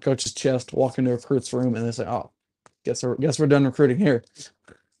on a coach's chest, walk into a recruit's room, and they say, "Oh, guess we're done recruiting here."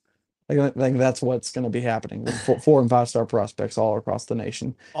 I think that's what's going to be happening with 4 and 5 star prospects all across the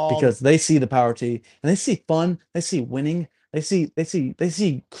nation All because they see the power T and they see fun, they see winning, they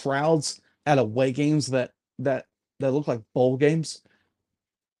see crowds at away games that look like bowl games.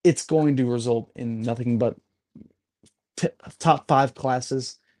 It's going to result in nothing but top 5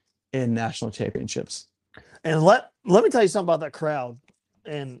 classes in national championships. and let me tell you something about that crowd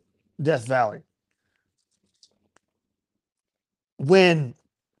in Death Valley. When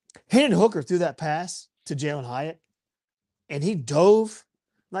Hendon Hooker threw that pass to Jalen Hyatt, and he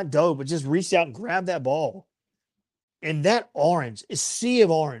not dove, but just reached out and grabbed that ball. And that orange, a sea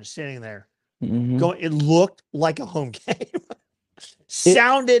of orange standing there, Mhm. it looked like a home game. It,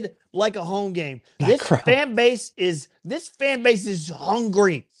 Sounded like a home game. that This crowd. this fan base is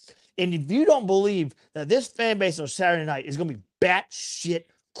hungry. And if you don't believe that this fan base on Saturday night is going to be batshit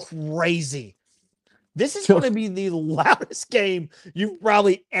crazy, this is going to be the loudest game you've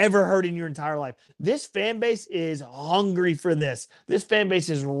probably ever heard in your entire life. This fan base is hungry for this. This fan base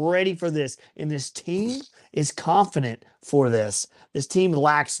is ready for this. And this team is confident for this. This team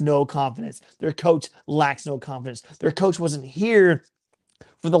lacks no confidence. Their coach lacks no confidence. Their coach wasn't here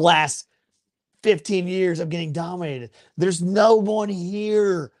for the last 15 years of getting dominated. There's no one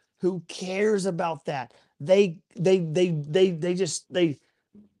here who cares about that.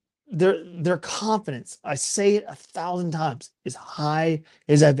 Their confidence, I say it 1,000 times, is high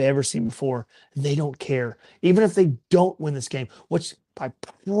as I've ever seen before. They don't care. Even if they don't win this game, which I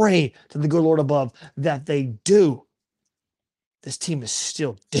pray to the good Lord above that they do, this team is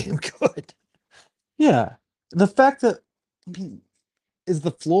still damn good. Yeah. The fact that, I mean, is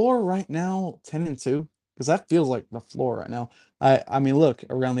the floor right now 10-2? Because that feels like the floor right now. I mean, look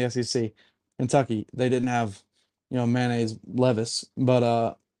around the SEC, Kentucky, they didn't have, Mayonnaise Levis,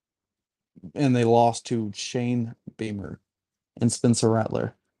 but and they lost to Shane Beamer and Spencer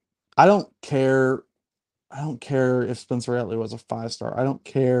Rattler. I don't care. I don't care if Spencer Rattler was a 5 star. I don't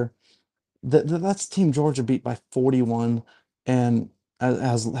care. That's Team Georgia beat by 41 and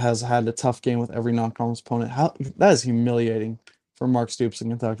has had a tough game with every non-conference opponent. How that is humiliating for Mark Stoops in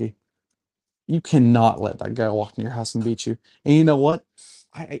Kentucky. You cannot let that guy walk in your house and beat you. And you know what?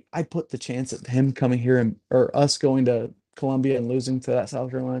 I put the chance at him coming here or us going to Columbia and losing to that South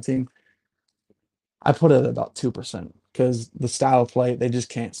Carolina team. I put it at about 2% because the style of play, they just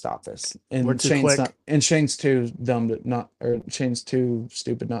can't stop this. We're And too quick. Shane's too dumb to not, or Shane's too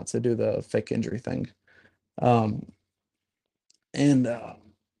stupid not to do the fake injury thing. Um, and Isn't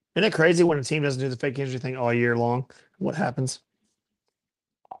it crazy when a team doesn't do the fake injury thing all year long? What happens?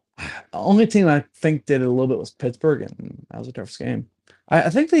 the only team I think did it a little bit was Pittsburgh, and that was a tough game. I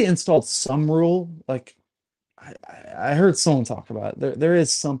think they installed some rule, like I heard someone talk about it. There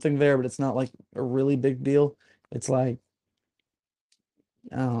is something there, but it's not like a really big deal. It's like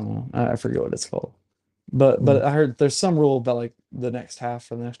I don't know. I forget what it's called. But I heard there's some rule about like the next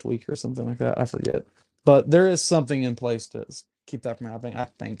half or the next week or something like that. I forget. But there is something in place to keep that from happening. I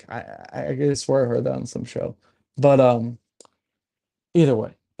think. I swear I heard that on some show. But either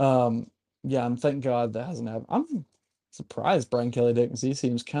way. Yeah, I'm thank God that hasn't happened. I'm surprised Brian Kelly didn't 'cause he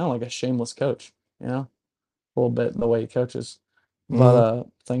seems kind of like a shameless coach, a little bit the way he coaches. But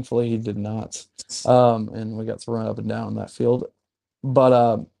Mhm. Thankfully he did not. And we got to run up and down that field.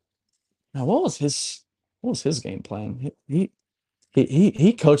 But now what was his game plan?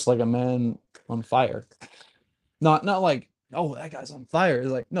 He coached like a man on fire. Not like, oh, that guy's on fire.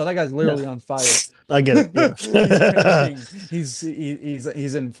 It's like, no, that guy's No, literally on fire. I get it. He's Yeah. perishing.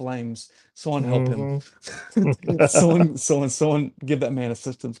 He's in flames. Someone help him. Mhm. Someone give that man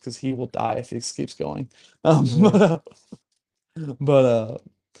assistance because he will die if he keeps going. Mhm. But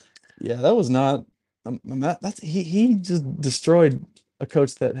yeah, that was not that's he just destroyed a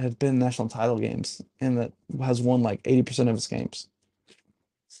coach that had been in national title games and that has won like 80% of his games.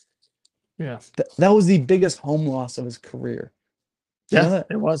 Yeah. That was the biggest home loss of his career. Do you know Yeah, that?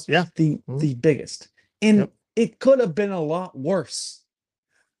 it was. Yeah. Mhm. The biggest. And Yep. it could have been a lot worse.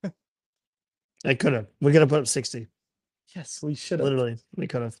 It could have. We could have put up 60. Yes, we should have. Literally, we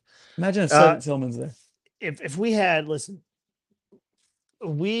could have. Imagine if Uh, Cedric Tillman's there. if we had, listen,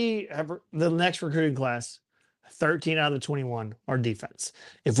 we have the next recruiting class, 13 out of the 21 are defense.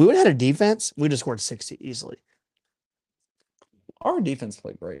 If we would have had a defense, we'd have scored 60 easily. Our defense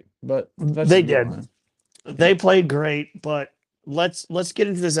played great, but They especially did. D-line. They played great, but let's get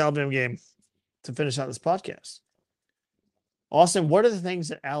into this Alabama game to finish out this podcast. Austin, what are the things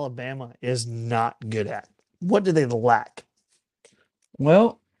that Alabama is not good at? What do they lack?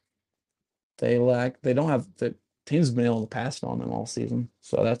 Well, They don't have the team's been able to pass it on them all season,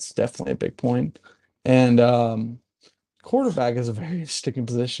 so that's definitely a big point. And quarterback is a very sticking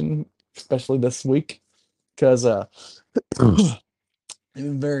position, especially this week, because they've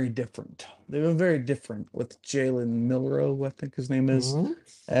been very different. They've been very different with Jalen Milrow, I think his name is, Mhm.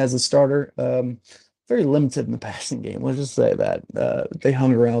 as a starter. Very limited in the passing game. Let's just say that they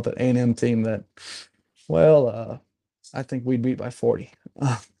hung around with an A&M team that, well, I think we'd beat by 40.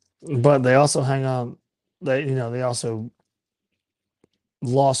 But they also hang on. They also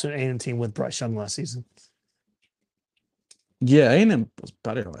lost an A&M team with Bryce Young last season. Yeah, A&M was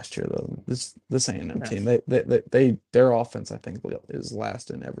better last year though. This A&M Yeah. team, they their offense I think is last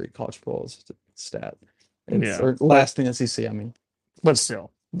in every college football stat. It's Yeah, or last in the SEC. I mean, but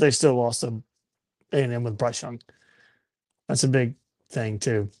still, they still lost to A&M with Bryce Young. That's a big thing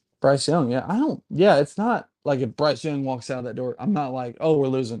too. Bryce Young, yeah, I don't. Yeah, it's not like if Bryce Young walks out that door, I'm not like, oh, we're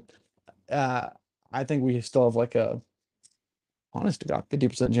losing. Uh, I think we still have like a honest to God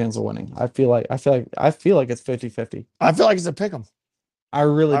 50% chance of winning. I feel like it's 50-50. I feel like it's a pick 'em. I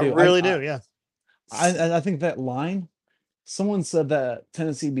really I do. really do. Yeah. I think that line. Someone said that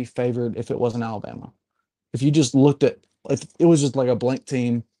Tennessee be favored if it wasn't Alabama. If you just looked at if it was just like a blank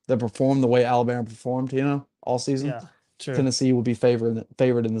team that performed the way Alabama performed, all season, Yeah. True. Tennessee would be favored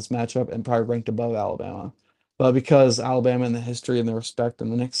in this matchup and probably ranked above Alabama. But because Alabama and the history and the respect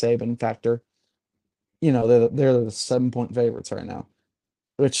and the Nick Saban factor, they're the 7-point favorites right now,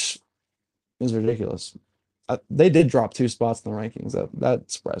 which is ridiculous. They did drop 2 spots in the rankings. That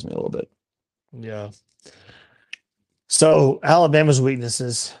surprised me a little bit. Yeah. So Alabama's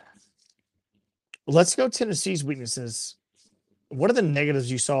weaknesses. Let's go Tennessee's weaknesses. What are the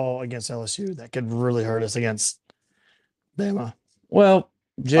negatives you saw against LSU that could really hurt us against Bama? Well,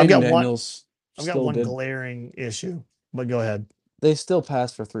 I've Jaden got one. Daniels I've got still one did. glaring issue, but go ahead. They still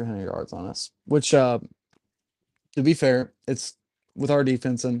passed for 300 yards on us, which, to be fair, it's with our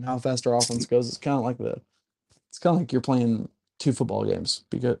defense and how fast our offense goes. It's kind of like you're playing 2 football games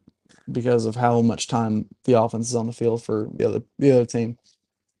because of how much time the offense is on the field for the other team.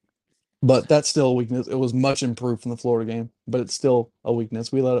 But that's still a weakness. It was much improved from the Florida game, but it's still a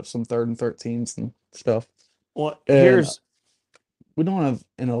weakness. We let up some 3rd and 13s and stuff, Well, and here's we don't have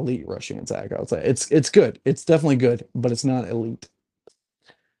an elite rushing attack. I would say it's good. It's definitely good, but it's not elite.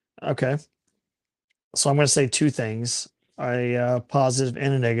 okay. So I'm going to say two things, a positive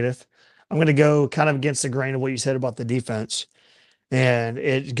and a negative. I'm going to go kind of against the grain of what you said about the defense, and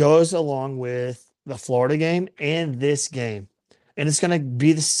it goes along with the Florida game and this game, and it's going to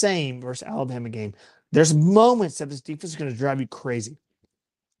be the same versus Alabama game. There's moments that this defense is going to drive you crazy,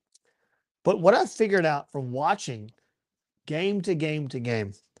 but what I've figured out from watching game to game to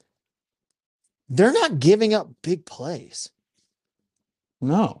game, they're not giving up big plays.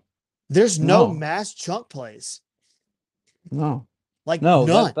 No, There's no no, mass chunk plays, no, like no.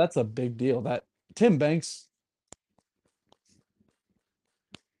 none. That's a big deal. That Tim Banks,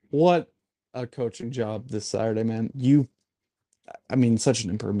 what a coaching job this Saturday, man. I mean, such an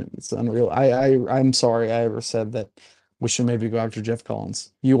improvement. It's unreal. I'm sorry I ever said that we should maybe go after Jeff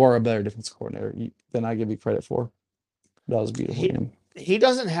Collins. You are a better defense coordinator than I give you credit for. That was a beautiful He game. he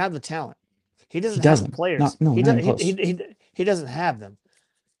doesn't have the talent. He He doesn't have the doesn't. players. Not no, He not does. even close. He doesn't have them,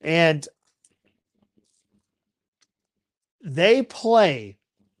 and they play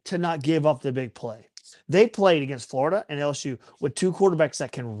to not give up the big play. They played against Florida and LSU with 2 quarterbacks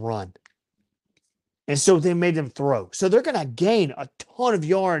that can run. And so they made them throw. So they're going to gain a ton of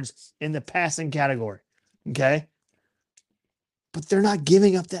yards in the passing category. Okay. But they're not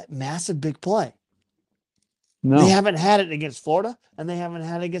giving up that massive big play. They No, haven't had it against Florida and they haven't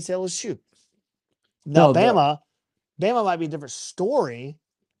had it against LSU. Now, no, Bama might be a different story.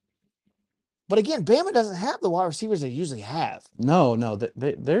 But again, Bama doesn't have the wide receivers they usually have. no.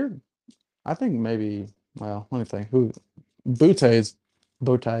 They're. I think maybe. Well, let me think. Who? Butte is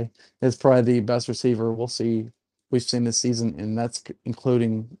probably the best receiver we've seen this season, and that's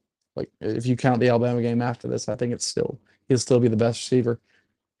including like if you count the Alabama game after this, I think he'll still be the best receiver,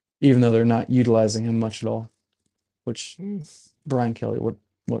 even though they're not utilizing him much at all. Which Brian Kelly,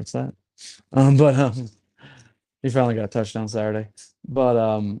 what's that? But he finally got a touchdown Saturday.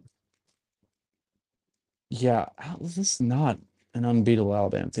 But yeah, this is not an unbeatable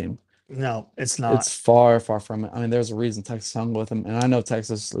Alabama team. No, it's It's not. far, far from it. I mean, there's a reason Texas hung with them, and I know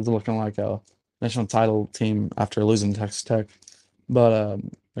Texas is looking like a national title team after losing Texas Tech, but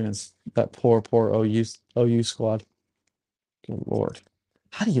against that poor OU squad. Good Lord,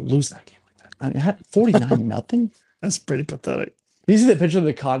 how do you lose that game like that? I mean, 49-0. That's pretty pathetic. You see the picture of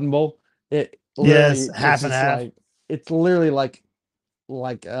the Cotton Bowl? It Yes, literally, half and half. it's literally like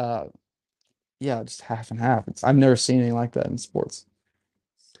yeah, just half and half. I've never seen anything like that in sports.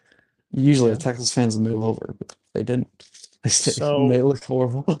 Usually the Yeah. Texas fans move over, but they didn't. They stayed and they So looked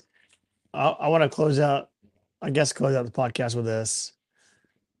horrible. I want to close out, I guess, close out the podcast with this.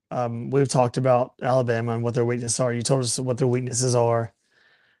 We've talked about Alabama and what their weaknesses are. You told us what their weaknesses are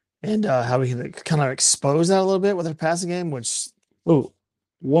and how we can kind of expose that a little bit with their passing game, which Oh,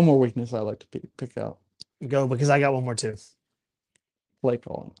 one more weakness I like to pick out: go because I got one more too. play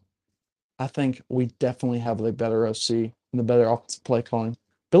calling. I think we definitely have the better OC and the better offensive play calling.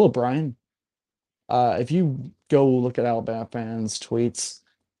 Bill O'Brien. If you go look at Alabama fans' tweets,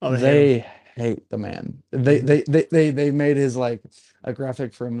 Oh, they hate him. they hate the man. Mhm. They made his like a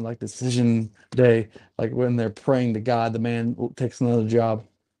graphic from like decision day, like when they're praying to God, the man takes another job.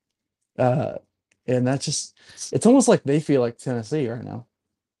 Uh, and that's just it's almost like they feel like Tennessee right now.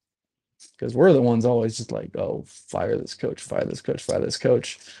 Because we're the ones always just like, oh, fire this coach, fire this coach, fire this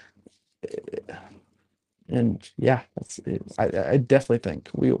coach. And yeah, that's it. I definitely think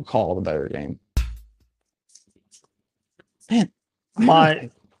we will call the better game. Man, I don't My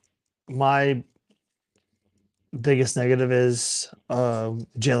think my biggest negative is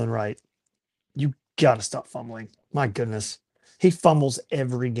Jalen Wright. You gotta stop fumbling. My goodness, he fumbles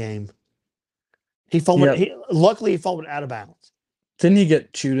every game. He fumbled. yeah. Luckily he fumbled out of bounds. Didn't he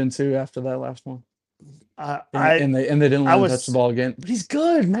get chewed into after that last one? I And, I and they didn't I let him touch the was. ball again. But he's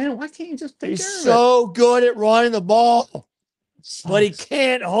good, man. Why can't you just take He's care of it? so good at running the ball, but he Sucks.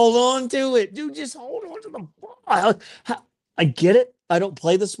 can't hold on to it. Dude, just hold on to the ball. I get it. I don't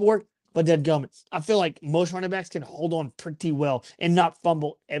play the sport, but dadgummit, I feel like most running backs can hold on pretty well and not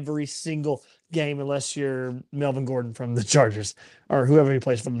fumble every single game unless you're Melvin Gordon from the Chargers or whoever he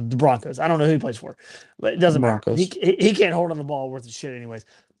plays for the Broncos. I don't know who he plays for, but it doesn't matter. He Broncos he can't hold on the ball worth of shit anyways.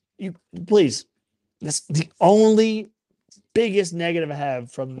 You please. That's the only biggest negative I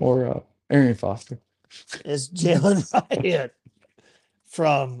have from or Arian Foster. is Jalen Wright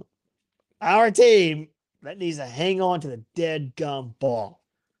from our team that needs to hang on to the dead gum ball.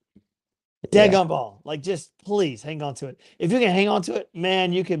 Dead Yeah. gum ball. Like, just please hang on to it. If you can hang on to it,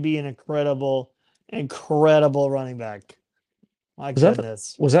 man, you could be an incredible, incredible running back. My Was that the,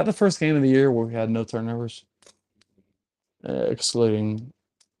 goodness. was that the first game of the year where we had no turnovers, excluding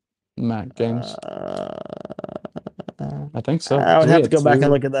Mac Games? Uh, I think so. I 'Cause would have to go back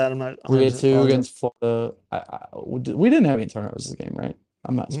and look at that. I'm not We had 100% two positive. against Florida. We didn't have any turnovers this game, right?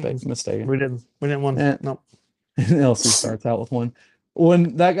 I'm not Mm-mm. mistaken. We didn't. We didn't win. And, No. and LC starts out with one.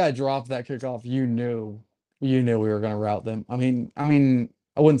 When that guy dropped that kickoff, you knew we were going to route them.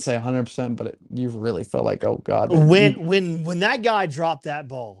 I wouldn't say 100%, but you really felt like, oh God, man, When that guy dropped that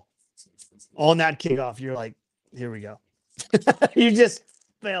ball on that kickoff, you're like, here we go. You just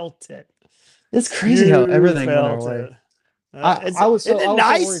felt it. it's crazy how You everything went our felt way. it. It's isn't I it was so worried.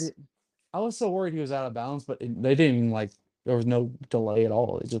 nice? I was so worried he was out of bounds, but they didn't even like. There was no delay at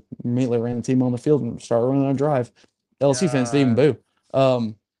all. They just immediately ran the team on the field and started running on a drive. LSU fans didn't even God.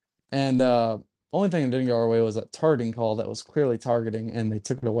 boo. And only thing that didn't go our way was that targeting call that was clearly targeting, and they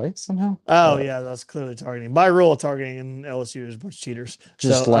took it away somehow. Oh yeah, that's clearly targeting. By rule, targeting in LSU is a bunch of cheaters.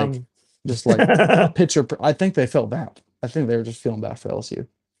 Just So like, just like a pitcher. I think they felt bad. I think they were just feeling bad for LSU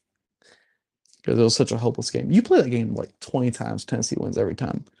because it was such a hopeless game. You play that game like 20 times, Tennessee wins every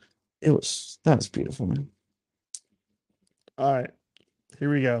time. That was beautiful, man. all right,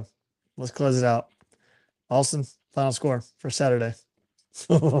 here we go. Let's close it out. Austin, final score for Saturday.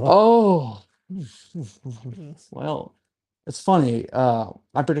 Oh, well, it's funny.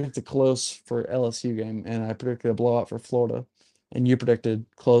 I predicted close for LSU game, and I predicted a blowout for Florida, and you predicted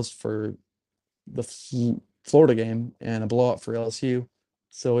close for the Florida game and a blowout for LSU.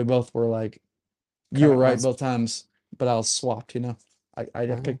 So we both were like, you Kind were of right on. both times, but I was swapped. I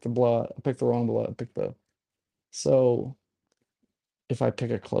picked the blowout. I picked the wrong blowout. I picked the so if I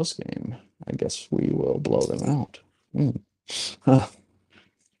pick a close game, I guess we will blow them out. Hmm.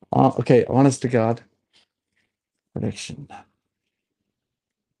 Okay, honest to God prediction.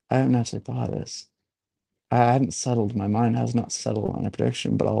 I haven't actually thought of this. I hadn't settled. My mind has not settled on a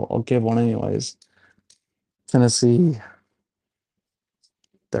prediction, but I'll give one anyways. Tennessee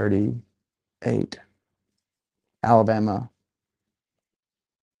 38, Alabama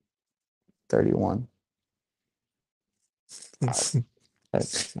 31. I,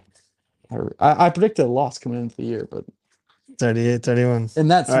 I predicted a loss coming into the year, but 38, 31.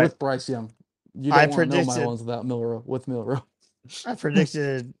 and that's All right. with Bryce Young. You I don't want to know my predicted ones without Milrow. With Milrow, I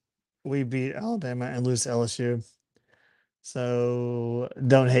predicted we beat Alabama and lose to LSU. So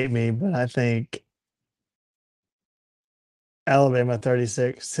don't hate me, but I think Alabama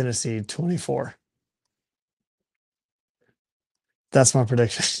 36, Tennessee 24. That's my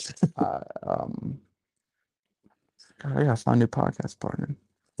prediction. God, I gotta find a new podcast partner.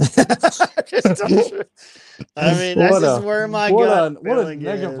 I mean, that's just where my gut what a feeling is.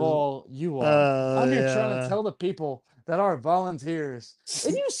 negaball you are. I'm here trying to Yeah. tell the people that are volunteers.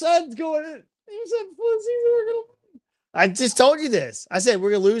 And you said going in, you said we were gonna. I just told you this. I said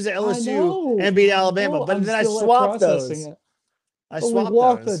we're gonna lose to LSU and beat Alabama, but I'm then I still swapped processing those. it. I But we swapped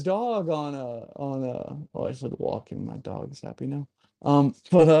walked the those. dog on oh, I said walking. My dog's happy now.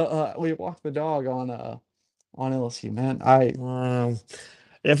 We walked the dog on LSU, man.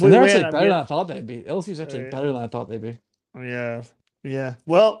 If And we they're win, actually I'm better than getting. I thought they'd be. LSU's actually better than I thought they'd be. Yeah, yeah.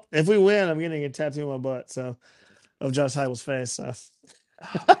 Well, if we win, I'm getting a tattoo on my butt. So of Josh Heupel's face. So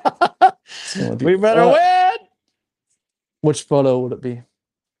we better win. Which photo would it be?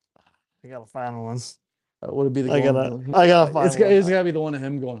 I got to find one. Would it be the I one? gotta find one. It's gotta be the one of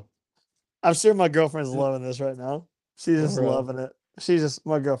him going. I'm sure my girlfriend's loving this right now. She's just For real. loving it.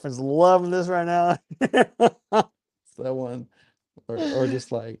 My girlfriend's loving this right now. That one, or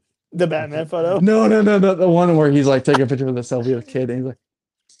just like The Batman photo. No, the one where he's like taking a picture with a selfie of a kid, and he's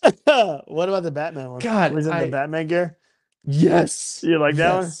like, What about the Batman one? God, was it the Batman gear? Yes, You like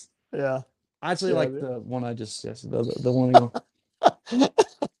that yes. one? Yeah. I actually Yeah, like dude. the one I just the one. Going,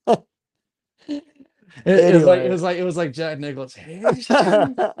 it was like Jack Nicklaus. Hey,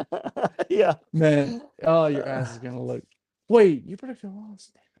 Yeah. man, oh, your ass is gonna look. Wait, you predicted a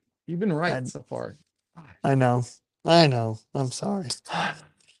loss. You've been right so far. I know. I'm sorry.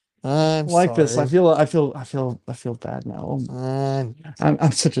 I'm Like sorry. this. I feel bad now.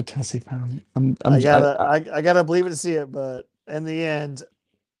 I'm such a Tennessee fan. I gotta believe it to see it, but in the end,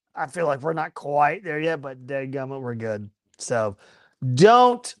 I feel like we're not quite there yet, but dadgummit, we're good. So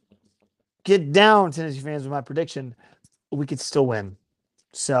don't get down, Tennessee fans, with my prediction. We could still win.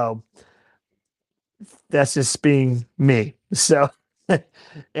 So that's just being me. So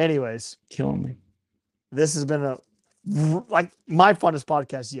anyways, killing me. This has been my funnest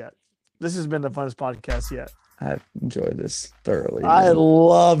podcast yet. This has been the funnest podcast yet. I've enjoyed this thoroughly. I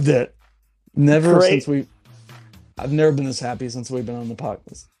loved it. I've never been this happy since we've been on the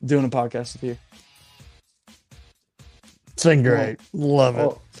podcast, doing a podcast with you. It's been great. Love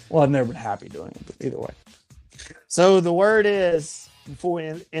it. Well, I've never been happy doing it, but either way. So the word is, before we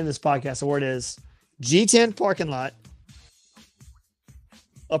end this podcast, the word is G10 parking lot,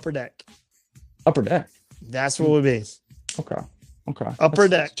 upper deck. Upper deck. That's what we'll be. Okay. Upper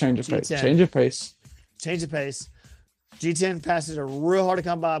deck. Change of pace. G10. Change of pace. G10 passes are real hard to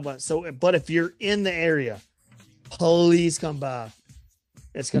come by, but if you're in the area, please come by.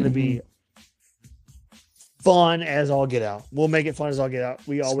 It's going to be fun as all get out. We'll make it fun as all get out.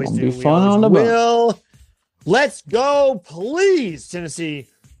 We always do. Be fun on the will. Let's go, please, Tennessee.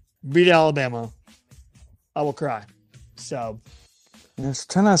 Beat Alabama. I will cry. So it's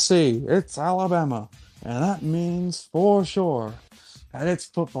Tennessee. It's Alabama, and that means for sure that it's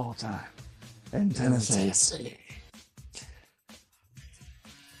football time in Tennessee.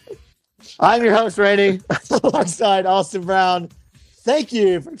 I'm your host, Randy, alongside Austin Brown. Thank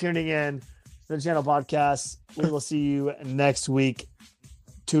you for tuning in to the channel podcast. We will see you next week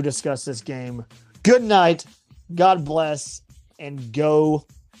to discuss this game. Good night. God bless. And go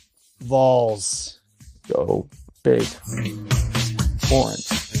Vols. Go big orange.